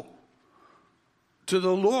responsible to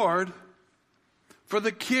the Lord for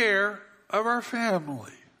the care of our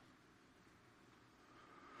family.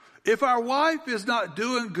 If our wife is not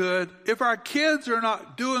doing good, if our kids are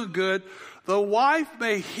not doing good, the wife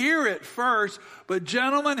may hear it first, but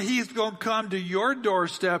gentlemen, he's going to come to your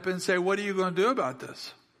doorstep and say, what are you going to do about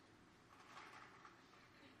this?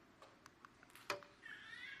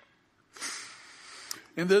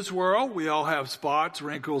 In this world, we all have spots,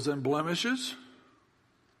 wrinkles, and blemishes.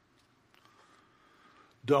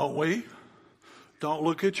 Don't we? Don't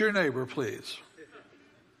look at your neighbor, please.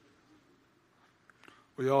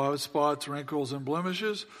 We all have spots, wrinkles, and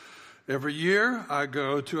blemishes. Every year, I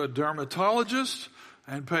go to a dermatologist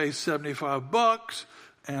and pay $75,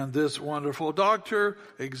 and this wonderful doctor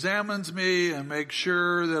examines me and makes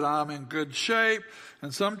sure that I'm in good shape.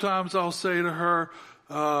 And sometimes I'll say to her,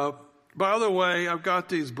 by the way, I've got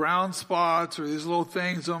these brown spots or these little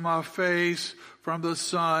things on my face from the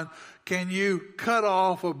sun. Can you cut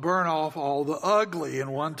off or burn off all the ugly?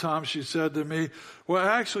 And one time she said to me, well,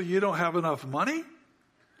 actually, you don't have enough money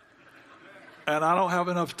and I don't have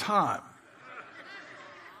enough time.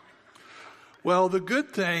 Well, the good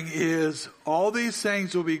thing is all these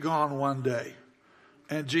things will be gone one day.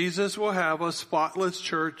 And Jesus will have a spotless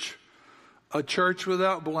church, a church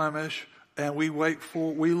without blemish. And we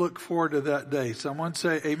look forward to that day. Someone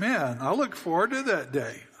say, amen. I look forward to that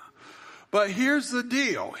day. But here's the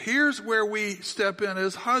deal. Here's where we step in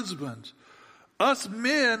as husbands. Us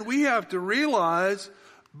men, we have to realize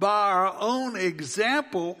by our own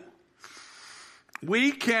example,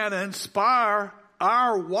 we can inspire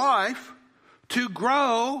our wife to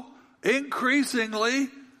grow increasingly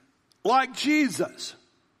like Jesus.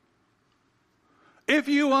 If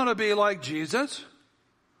you want to be like Jesus,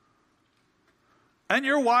 and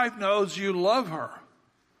your wife knows you love her,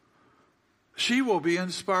 she will be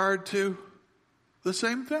inspired to the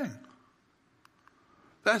same thing.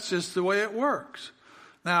 That's just the way it works.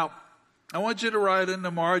 Now, I want you to write in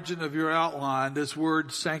the margin of your outline this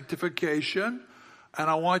word sanctification, and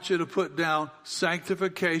I want you to put down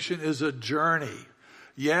sanctification is a journey.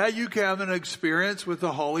 Yeah, you can have an experience with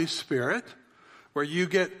the Holy Spirit where you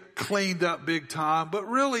get cleaned up big time, but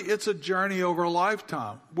really it's a journey over a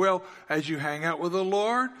lifetime. Well, as you hang out with the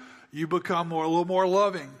Lord, you become a little more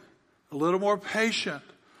loving, a little more patient,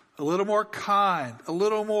 a little more kind, a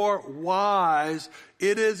little more wise.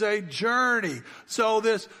 It is a journey. So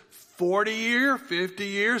this 40-year,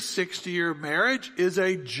 50-year, 60-year marriage is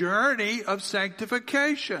a journey of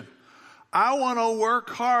sanctification. I want to work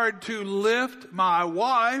hard to lift my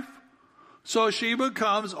wife so she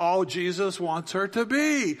becomes all Jesus wants her to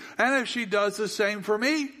be. And if she does the same for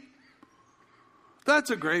me, that's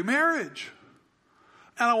a great marriage.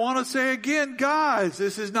 And I want to say again, guys,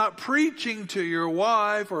 this is not preaching to your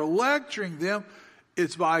wife or lecturing them.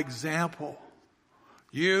 It's by example.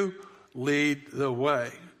 You lead the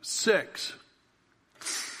way. 6,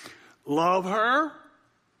 love her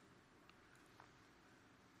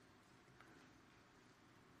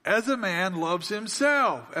as a man loves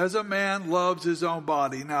himself, as a man loves his own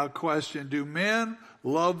body. Now, question, do men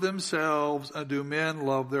love themselves and do men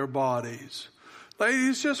love their bodies?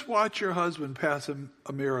 Ladies, just watch your husband pass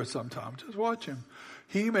a mirror sometime. Just watch him.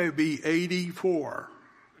 He may be 84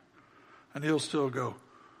 and he'll still go,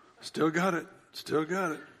 still got it, still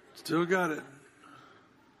got it, still got it.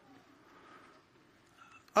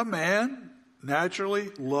 A man naturally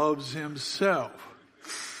loves himself.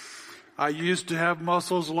 I used to have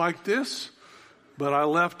muscles like this, but I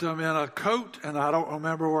left them in a coat, and I don't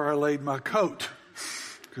remember where I laid my coat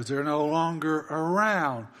because they're no longer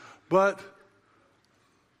around. But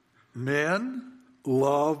men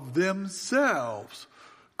love themselves.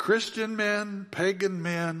 Christian men, pagan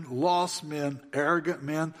men, lost men, arrogant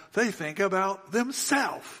men, they think about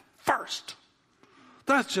themselves first.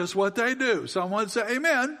 That's just what they do. Someone say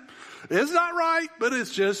amen. It's not right, but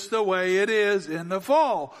it's just the way it is in the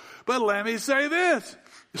fall. But let me say this.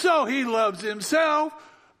 So he loves himself,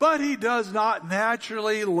 but he does not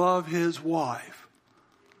naturally love his wife.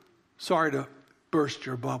 Sorry to burst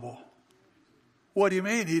your bubble. What do you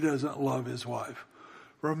mean he doesn't love his wife?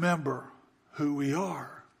 Remember who we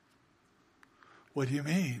are. What do you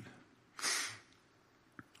mean?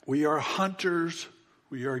 We are hunters.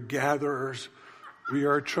 We are gatherers. We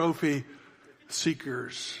are trophy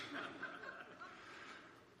seekers.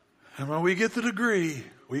 And when we get the degree,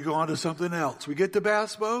 we go on to something else. We get the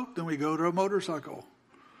bass boat, then we go to a motorcycle.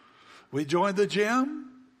 We join the gym,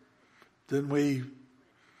 then we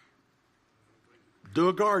do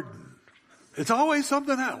a garden. It's always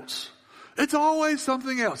something else. It's always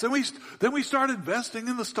something else. And then we start investing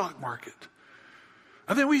in the stock market.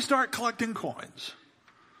 And then we start collecting coins.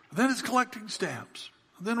 And then it's collecting stamps.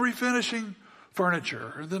 And then refinishing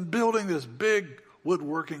furniture. And then building this big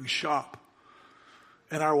woodworking shop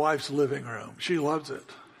in our wife's living room. She loves it.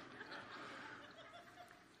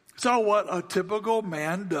 So what a typical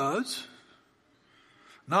man does,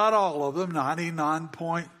 not all of them,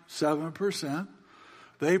 99.7%,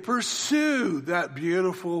 they pursue that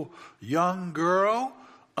beautiful young girl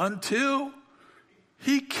until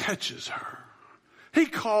he catches her. He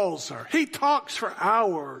calls her. He talks for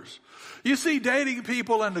hours. You see, dating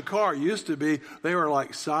people in the car used to be, they were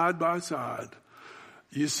like side by side.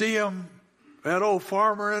 You see him, that old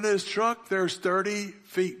farmer in his truck, there's 30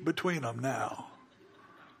 feet between them now.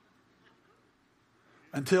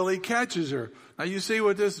 Until he catches her. Now you see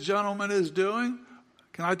what this gentleman is doing?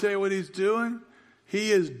 Can I tell you what he's doing?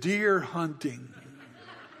 He is deer hunting.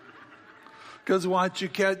 Because once you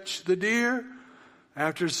catch the deer,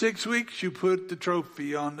 after 6 weeks, you put the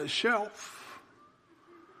trophy on the shelf.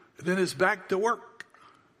 And then it's back to work.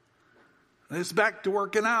 And it's back to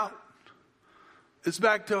working out. It's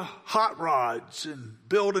back to hot rods and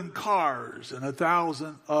building cars and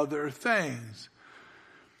 1,000 other things.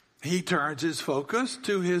 He turns his focus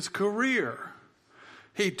to his career.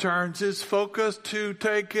 He turns his focus to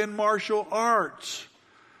taking martial arts.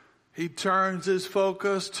 He turns his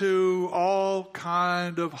focus to all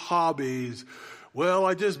kind of hobbies. Well,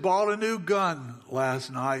 I just bought a new gun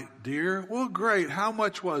last night, dear. Well, great. How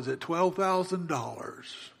much was it? $12,000.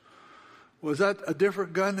 Was that a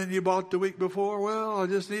different gun than you bought the week before? Well, I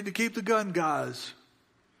just need to keep the gun guys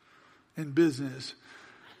in business.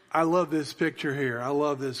 I love this picture here. I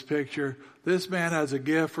love this picture. This man has a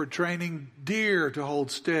gift for training deer to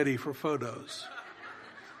hold steady for photos.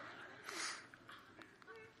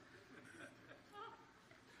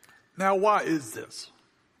 Now, why is this?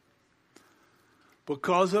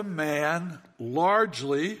 Because a man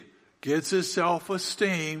largely gets his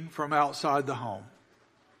self-esteem from outside the home,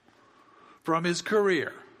 from his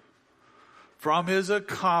career, from his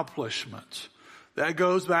accomplishments. That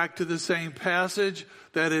goes back to the same passage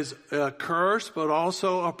that is a curse, but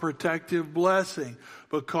also a protective blessing.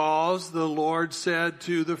 Because the Lord said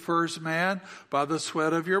to the first man, by the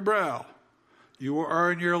sweat of your brow, you will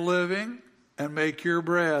earn your living and make your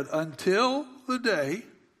bread until the day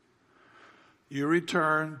you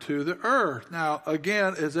return to the earth. Now,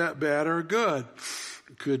 again, is that bad or good?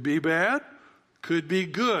 Could be bad, could be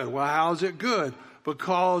good. Well, how's it good?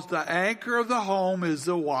 Because the anchor of the home is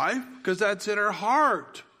the wife, because that's in her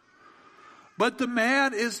heart. But the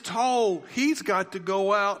man is told he's got to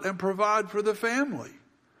go out and provide for the family.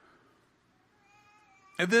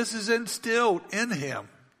 And this is instilled in him.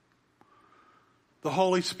 The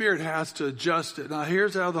Holy Spirit has to adjust it. Now,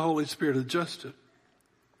 here's how the Holy Spirit adjusts it.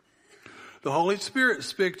 The Holy Spirit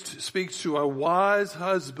speaks to a wise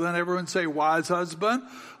husband. Everyone say wise husband.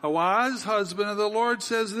 A wise husband of the Lord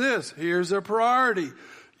says this. Here's a priority.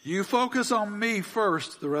 You focus on me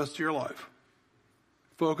first the rest of your life.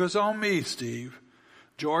 Focus on me, Steve.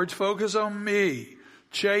 George, focus on me.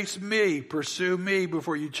 Chase me. Pursue me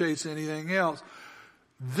before you chase anything else.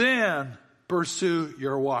 Then pursue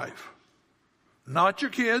your wife. Not your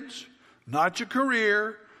kids. Not your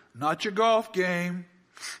career. Not your golf game.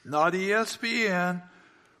 Not ESPN,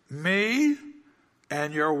 me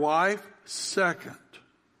and your wife second.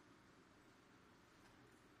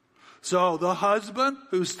 So the husband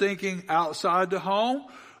who's thinking outside the home,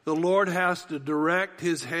 the Lord has to direct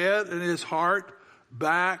his head and his heart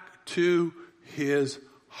back to his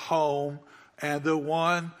home and the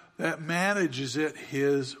one that manages it,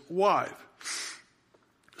 his wife.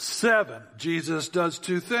 7, Jesus does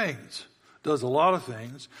 2 things. Does a lot of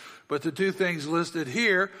things, but the 2 things listed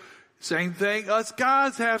here, same thing us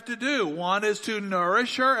guys have to do. One is to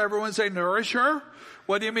nourish her. Everyone say nourish her.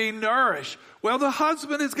 What do you mean nourish? Well, the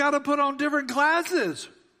husband has got to put on different glasses.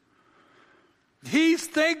 He's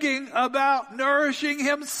thinking about nourishing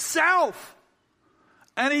himself.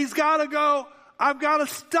 And he's got to go, I've got to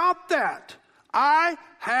stop that. I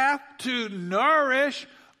have to nourish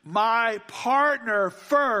my partner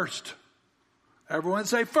first. Everyone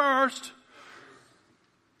say first.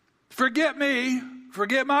 Forget me.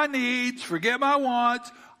 Forget my needs. Forget my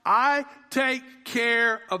wants. I take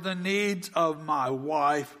care of the needs of my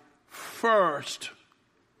wife first.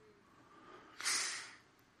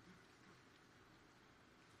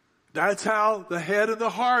 That's how the head and the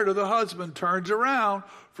heart of the husband turns around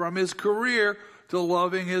from his career to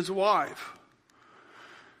loving his wife.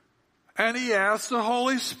 And he asks the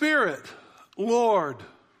Holy Spirit, Lord,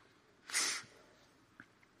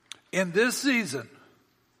 in this season,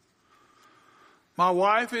 my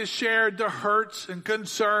wife has shared the hurts and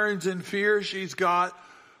concerns and fears she's got.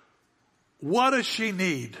 What does she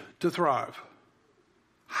need to thrive?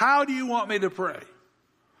 How do you want me to pray?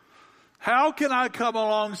 How can I come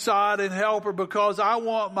alongside and help her? Because I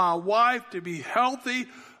want my wife to be healthy,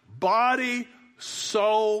 body,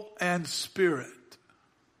 soul, and spirit.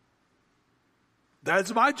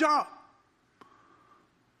 That's my job.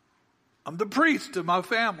 I'm the priest of my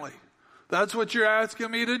family. That's what you're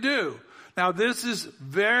asking me to do. Now, this is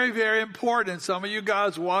very, very important. Some of you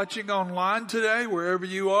guys watching online today, wherever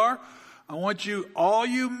you are, I want you, all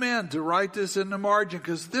you men, to write this in the margin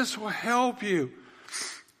because this will help you.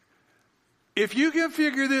 If you can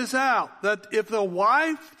figure this out, that if the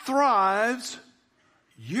wife thrives,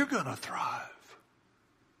 you're going to thrive.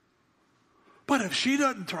 But if she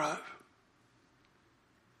doesn't thrive,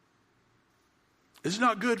 it's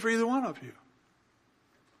not good for either one of you.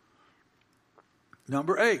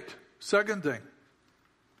 Number 8, second thing.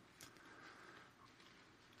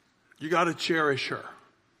 You got to cherish her.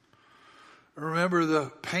 Remember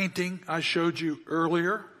the painting I showed you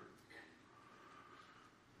earlier?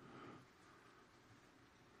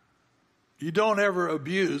 You don't ever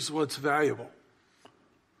abuse what's valuable.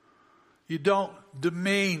 You don't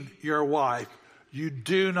demean your wife. You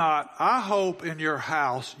do not, I hope in your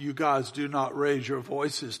house you guys do not raise your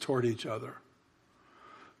voices toward each other.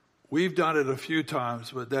 We've done it a few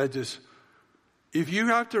times, but that just, if you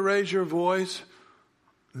have to raise your voice,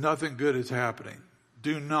 nothing good is happening.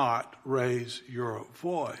 Do not raise your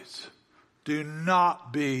voice. Do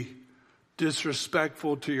not be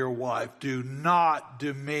disrespectful to your wife. Do not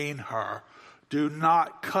demean her. Do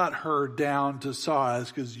not cut her down to size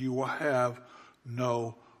because you will have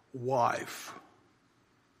no wife.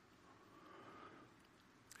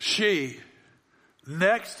 She,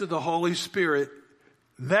 next to the Holy Spirit,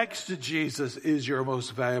 next to Jesus, is your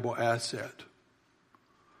most valuable asset.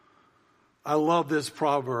 I love this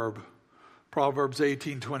proverb. Proverbs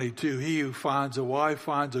 18:22. He who finds a wife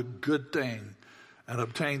finds a good thing and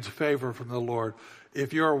obtains favor from the Lord.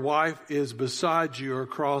 If your wife is beside you or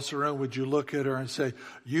across the room, would you look at her and say,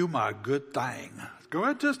 you my good thing? Go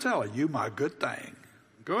ahead, just tell her, you my good thing.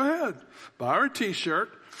 Go ahead. Buy her a t-shirt.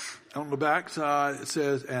 On the back side, it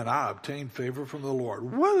says, and I obtained favor from the Lord.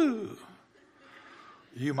 Woo!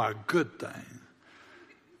 You my good thing.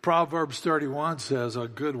 Proverbs 31 says, a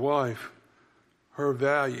good wife, her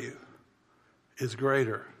value is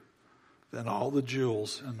greater than all the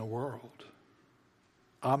jewels in the world.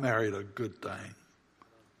 I married a good thing.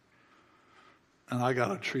 And I got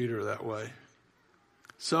to treat her that way.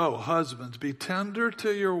 So, husbands, be tender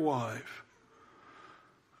to your wife.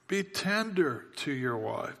 Be tender to your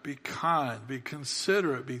wife. Be kind. Be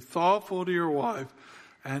considerate. Be thoughtful to your wife.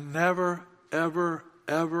 And never, ever,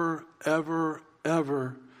 ever, ever,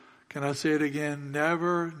 ever, can I say it again?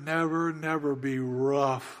 Never, never, never be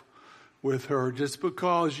rough with her. Just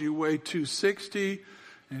because you weigh 260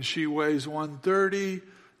 and she weighs 130,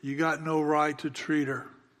 you got no right to treat her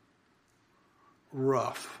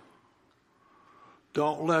rough.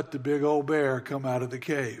 Don't let the big old bear come out of the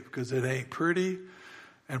cave because it ain't pretty.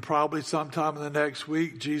 And probably sometime in the next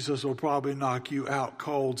week, Jesus will probably knock you out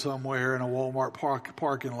cold somewhere in a Walmart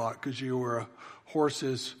parking lot because you were a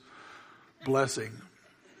horse's blessing.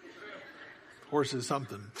 Horse's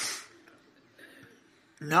something.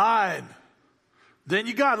 9. Then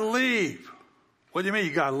you got to leave. What do you mean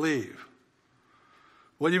you got to leave?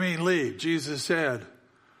 What do you mean leave? Jesus said,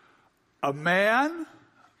 a man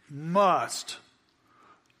must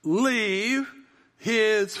leave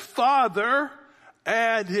his father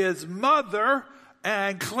and his mother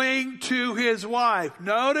and cling to his wife.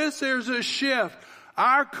 Notice there's a shift.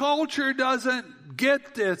 Our culture doesn't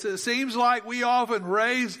get this. It seems like we often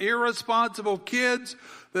raise irresponsible kids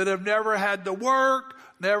that have never had to work,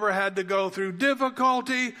 never had to go through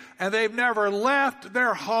difficulty, and they've never left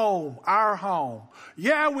their home, our home.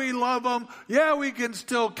 Yeah, we love them. Yeah, we can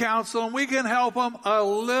still counsel them. We can help them a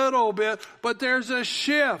little bit, but there's a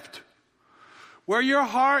shift where your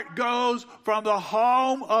heart goes from the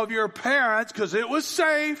home of your parents because it was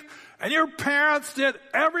safe and your parents did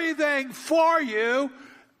everything for you.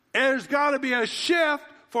 There's got to be a shift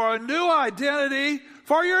for a new identity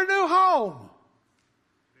for your new home. Amen.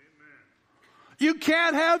 You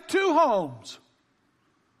can't have two homes.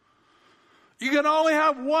 You can only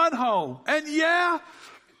have one home. And yeah,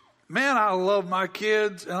 man, I love my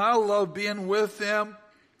kids and I love being with them.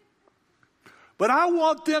 But I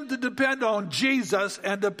want them to depend on Jesus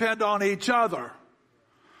and depend on each other.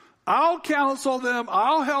 I'll counsel them,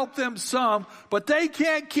 I'll help them some, but they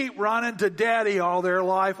can't keep running to daddy all their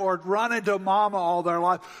life or running to mama all their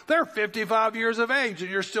life. They're 55 years of age and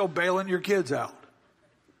you're still bailing your kids out.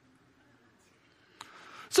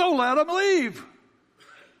 So let them leave.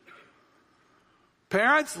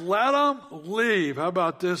 Parents, let them leave. How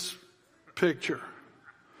about this picture?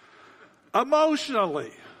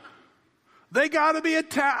 Emotionally. They got to be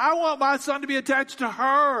attached. I want my son to be attached to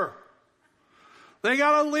her. They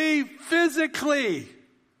got to leave physically.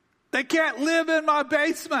 They can't live in my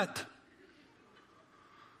basement.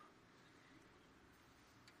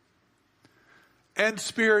 And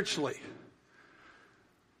spiritually,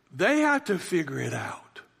 they have to figure it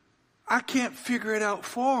out. I can't figure it out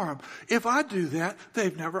for them. If I do that,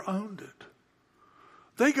 they've never owned it.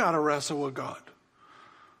 They got to wrestle with God.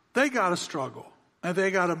 They got to struggle. And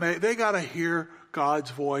they got to hear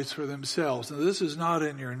God's voice for themselves. Now, this is not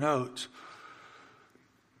in your notes.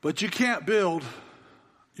 But you can't build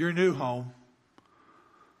your new home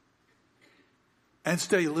and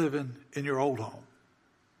stay living in your old home.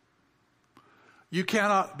 You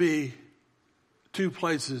cannot be two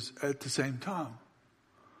places at the same time.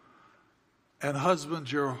 And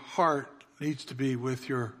husbands, your heart needs to be with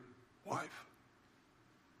your wife.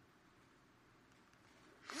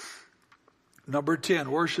 Number 10,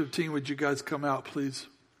 worship team, would you guys come out, please?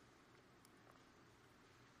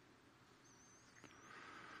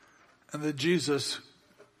 And then Jesus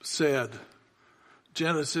said,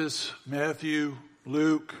 Genesis, Matthew,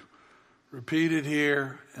 Luke, repeated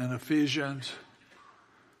here in Ephesians,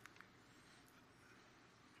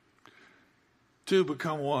 two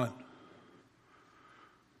become one.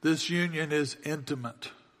 This union is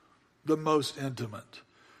intimate, the most intimate.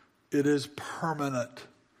 It is permanent.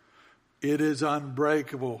 It is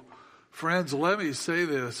unbreakable. Friends, let me say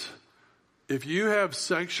this. If you have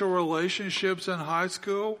sexual relationships in high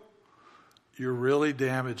school, you're really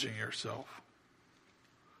damaging yourself.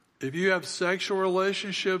 If you have sexual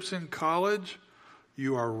relationships in college,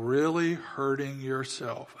 you are really hurting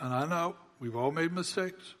yourself. And I know we've all made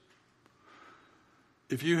mistakes.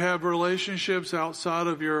 If you have relationships outside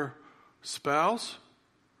of your spouse,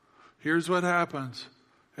 here's what happens.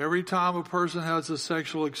 Every time a person has a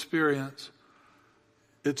sexual experience,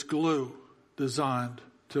 it's glue designed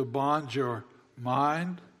to bond your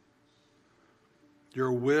mind,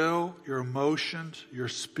 your will, your emotions, your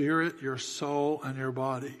spirit, your soul, and your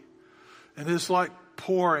body. And it's like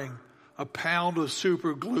pouring a pound of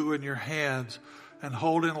super glue in your hands and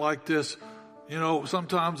holding like this. You know,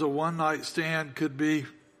 sometimes a one-night stand could be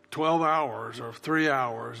 12 hours or 3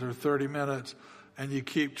 hours or 30 minutes, and you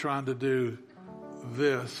keep trying to do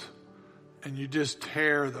this, and you just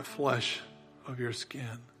tear the flesh of your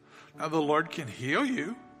skin. Now, the Lord can heal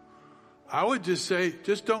you. I would just say,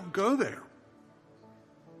 just don't go there.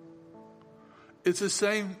 It's the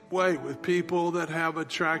same way with people that have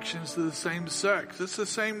attractions to the same sex. It's the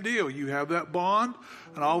same deal. You have that bond,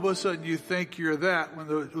 and all of a sudden you think you're that. When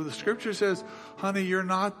the scripture says, honey, you're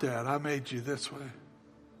not that. I made you this way.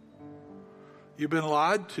 You've been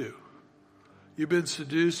lied to. You've been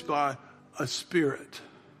seduced by a spirit.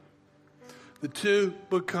 The two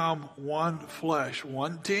become one flesh,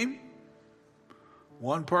 one team,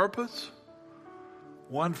 one purpose,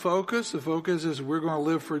 one focus. The focus is we're going to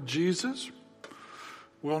live for Jesus.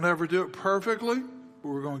 We'll never do it perfectly, but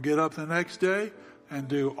we're going to get up the next day and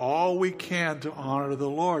do all we can to honor the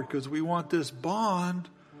Lord, because we want this bond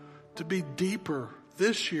to be deeper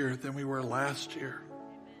this year than we were last year.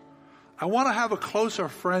 I want to have a closer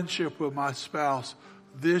friendship with my spouse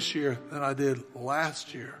this year than I did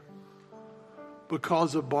last year,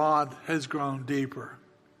 because the bond has grown deeper.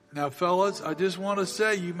 Now, fellas, I just want to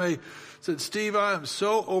say, you may say, Steve, I am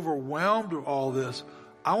so overwhelmed with all this.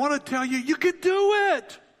 I want to tell you, you can do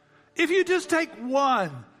it. If you just take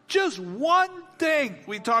just one thing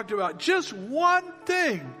we talked about, just one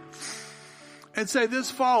thing, and say,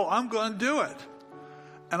 this fall, I'm going to do it.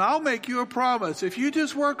 And I'll make you a promise. If you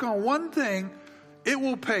just work on one thing, it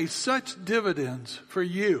will pay such dividends for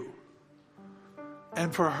you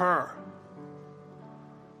and for her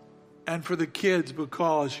and for the kids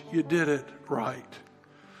because you did it right.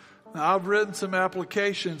 Now, I've written some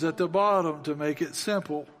applications at the bottom to make it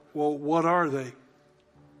simple. Well, what are they?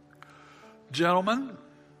 Gentlemen,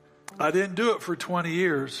 I didn't do it for 20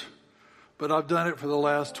 years, but I've done it for the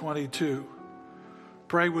last 22.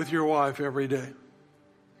 Pray with your wife every day.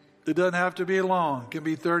 It doesn't have to be long. It can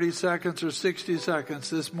be 30 seconds or 60 seconds.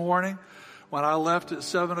 This morning, when I left at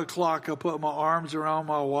 7 o'clock, I put my arms around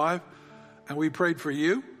my wife, and we prayed for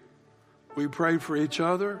you. We prayed for each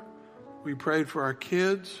other. We prayed for our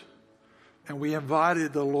kids. And we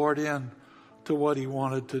invited the Lord in to what he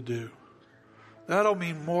wanted to do. That'll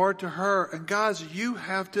mean more to her. And guys, you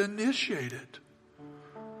have to initiate it.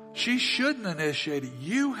 She shouldn't initiate it.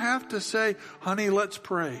 You have to say, honey, let's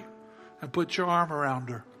pray. And put your arm around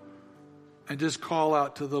her. And just call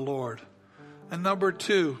out to the Lord. And number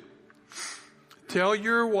 2, tell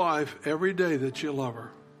your wife every day that you love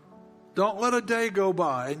her. Don't let a day go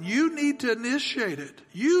by. And you need to initiate it.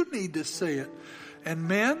 You need to say it. And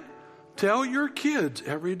men, tell your kids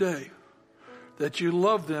every day that you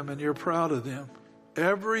love them and you're proud of them.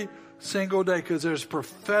 Every single day, because there's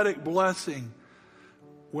prophetic blessing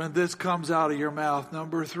when this comes out of your mouth.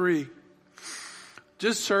 Number 3,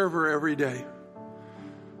 just serve her every day.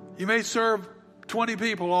 You may serve 20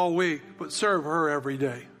 people all week, but serve her every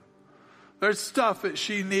day. There's stuff that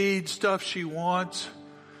she needs, stuff she wants.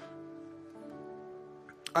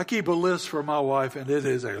 I keep a list for my wife, and it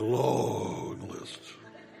is a long list.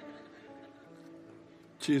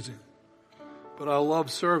 Cheesy. But I love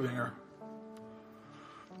serving her.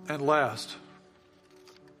 And last,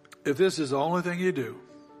 if this is the only thing you do,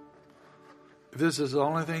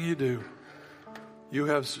 you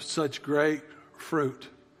have such great fruit.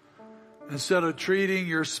 Instead of treating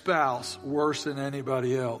your spouse worse than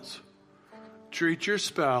anybody else, treat your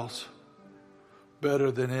spouse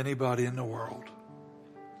better than anybody in the world.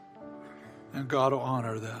 And God will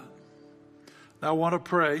honor that. Now I want to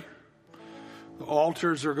pray. The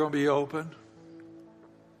altars are going to be open.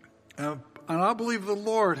 And I believe the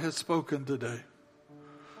Lord has spoken today.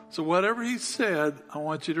 So whatever he said, I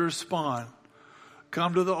want you to respond.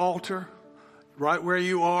 Come to the altar. Right where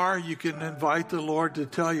you are, you can invite the Lord to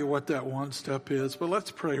tell you what that one step is. But let's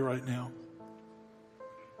pray right now.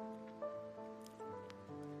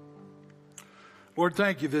 Lord,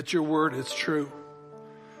 thank you that your word is true.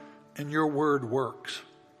 And your word works.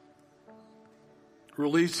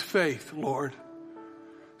 Release faith, Lord,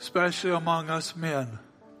 especially among us men,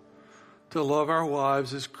 to love our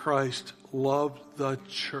wives as Christ loved the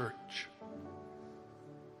church.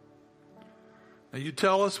 Now you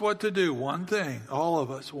tell us what to do, one thing, all of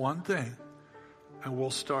us, one thing, and we'll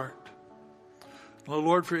start.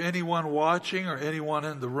 Lord, for anyone watching or anyone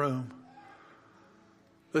in the room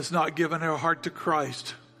that's not given their heart to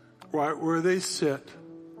Christ, right where they sit,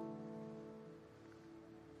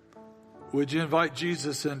 would you invite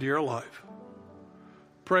Jesus into your life?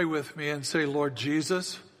 Pray with me and say, Lord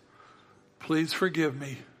Jesus, please forgive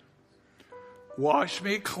me. Wash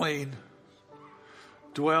me clean.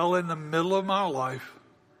 Dwell in the middle of my life.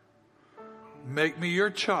 Make me your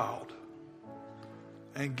child.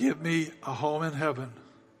 And give me a home in heaven.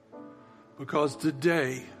 Because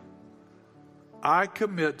today, I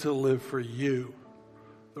commit to live for you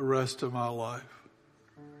the rest of my life.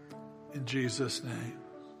 In Jesus' name.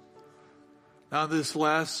 Now this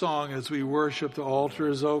last song, as we worship, the altar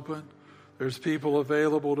is open. There's people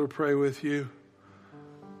available to pray with you.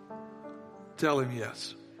 Tell him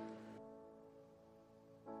yes.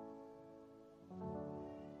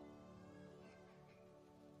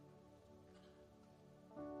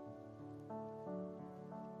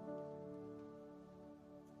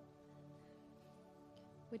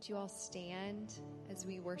 Would you all stand as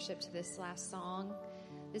we worship to this last song?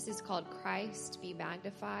 This is called Christ Be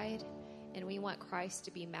Magnified, and we want Christ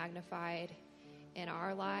to be magnified in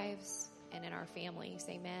our lives and in our families.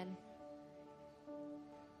 Amen.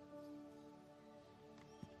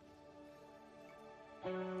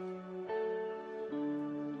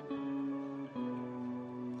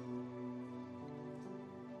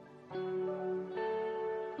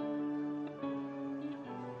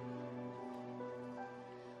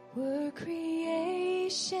 Were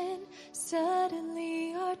creation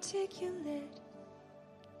suddenly articulate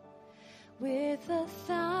with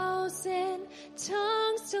 1,000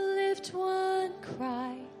 tongues to lift one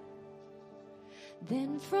cry.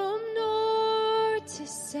 Then from north to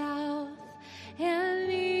south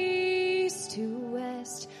and east to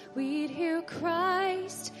west, we'd hear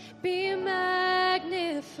Christ be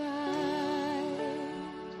magnified.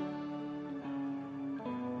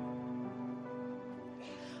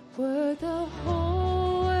 Were the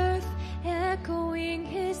whole earth echoing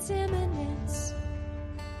his eminence,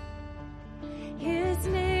 his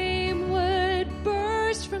name would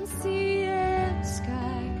burst from sea and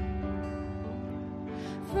sky.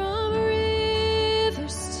 From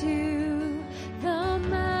rivers to the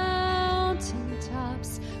mountain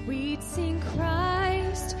tops, we'd sing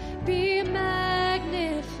Christ be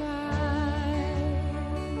magnified.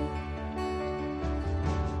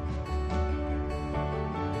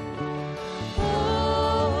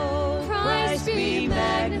 Oh, Christ be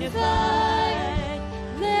magnified.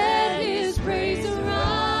 Let his praise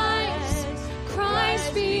arise.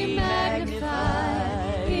 Christ be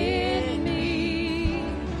magnified in me.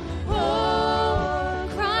 Oh,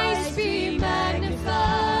 Christ be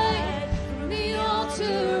magnified from the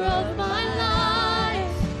altar of my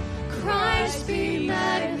life. Christ be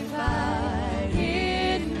magnified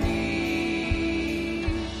in me.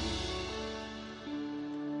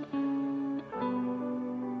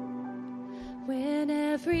 When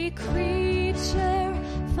every creature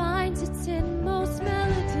finds its inmost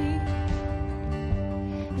melody,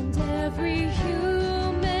 and every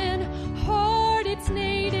human heart its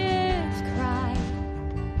native cry,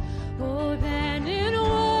 oh, then in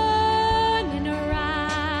one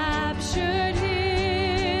enraptured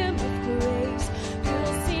hymn of praise,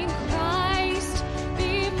 we'll sing Christ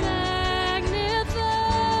be magnified.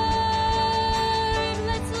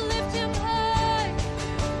 Let's lift him high.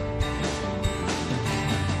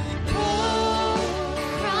 Oh,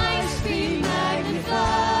 Christ be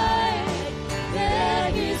magnified.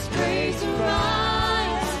 Let his praise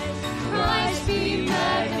arise. Christ be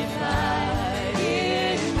magnified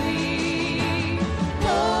in me.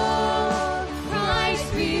 Oh,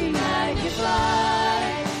 Christ be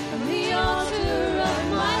magnified from the altar of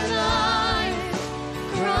my life.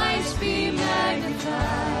 Christ be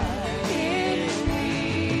magnified in me.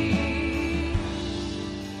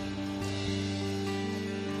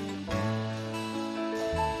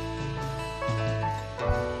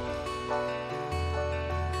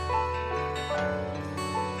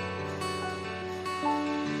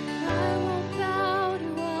 I won't bow to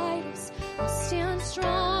idols. I'll stand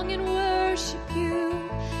strong and worship you.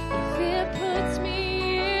 If it puts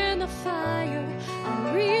me in the fire,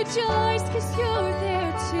 I'll rejoice 'cause you're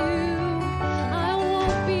there too. I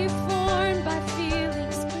won't be formed by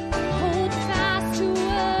feelings. I'll hold fast to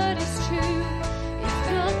what is true. If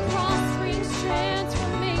the cross brings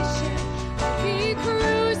transformation, I'll be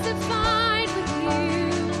crucified with you.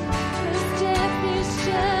 'Cause death is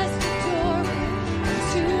just a doorway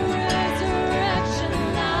into resurrection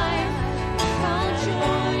life. I'll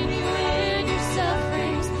join you in your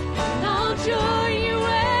sufferings, and I'll join you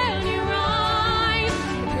when you rise.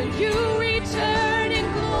 When you return in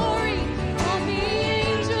glory, all the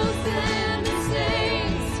angels and the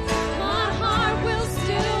saints, my heart will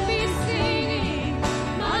still be singing.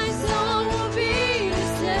 My song will be the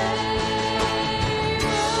same.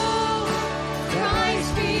 Oh, Christ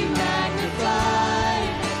be magnified.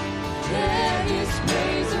 Let his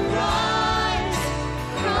praise arise.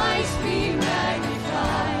 Christ be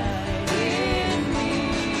magnified in me.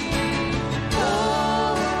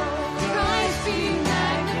 Oh, Christ be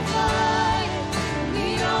magnified from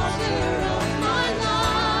the altar of my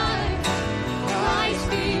life. Christ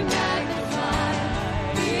be magnified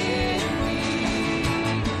in me.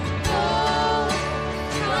 Oh,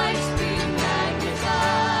 Christ be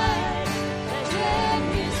magnified. Let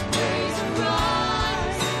his praise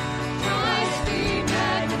arise. Christ be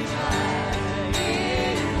magnified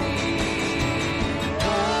in me.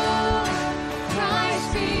 Oh, Christ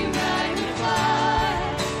be magnified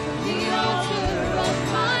from the altar of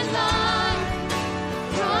my life.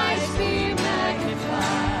 Christ be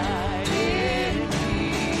magnified in me.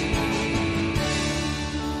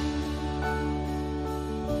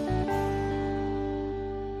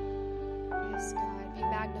 Yes, God, be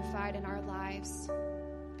magnified in our lives.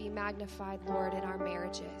 Be magnified, Lord, in our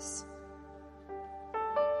marriages.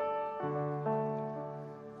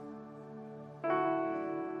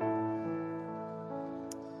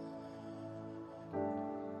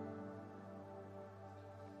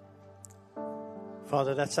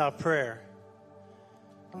 Father, that's our prayer.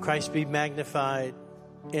 Christ be magnified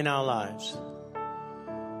in our lives.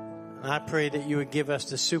 And I pray that you would give us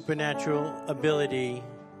the supernatural ability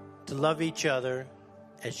to love each other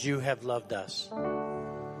as you have loved us.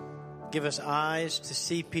 Give us eyes to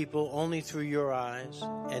see people only through your eyes.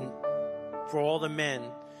 And for all the men,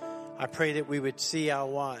 I pray that we would see our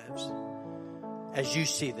wives as you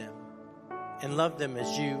see them and love them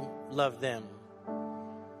as you love them.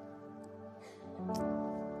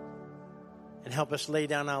 And help us lay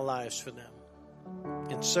down our lives for them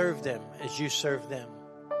and serve them as you serve them.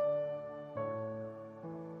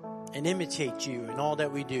 And imitate you in all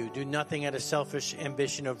that we do. Do nothing out of selfish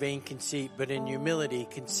ambition or vain conceit, but in humility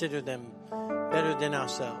consider them better than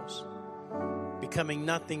ourselves, becoming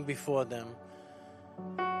nothing before them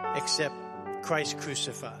except Christ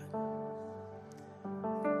crucified.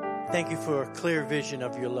 Thank you for a clear vision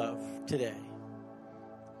of your love today.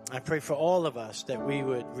 I pray for all of us that we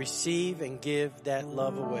would receive and give that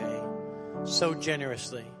love away so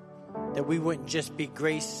generously, that we wouldn't just be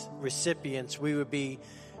grace recipients, we would be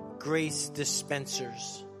grace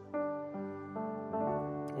dispensers,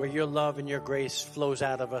 where your love and your grace flows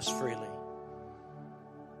out of us freely.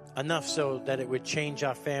 Enough so that it would change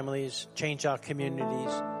our families, change our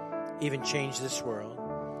communities, even change this world.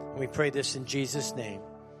 And we pray this in Jesus' name.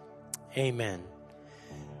 Amen.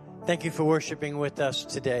 Thank you for worshiping with us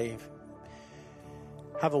today.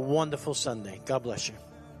 Have a wonderful Sunday. God bless you.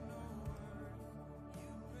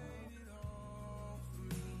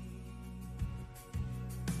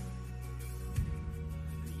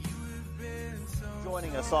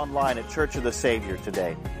 Joining us online at Church of the Savior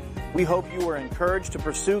today. We hope you were encouraged to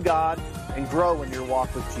pursue God and grow in your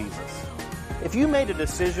walk with Jesus. If you made a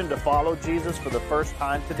decision to follow Jesus for the first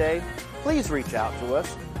time today, please reach out to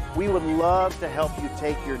us. We would love to help you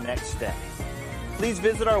take your next step. Please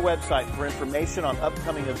visit our website for information on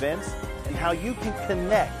upcoming events and how you can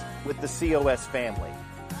connect with the COS family.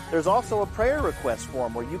 There's also a prayer request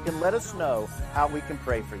form where you can let us know how we can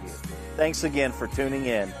pray for you. Thanks again for tuning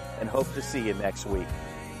in, and hope to see you next week.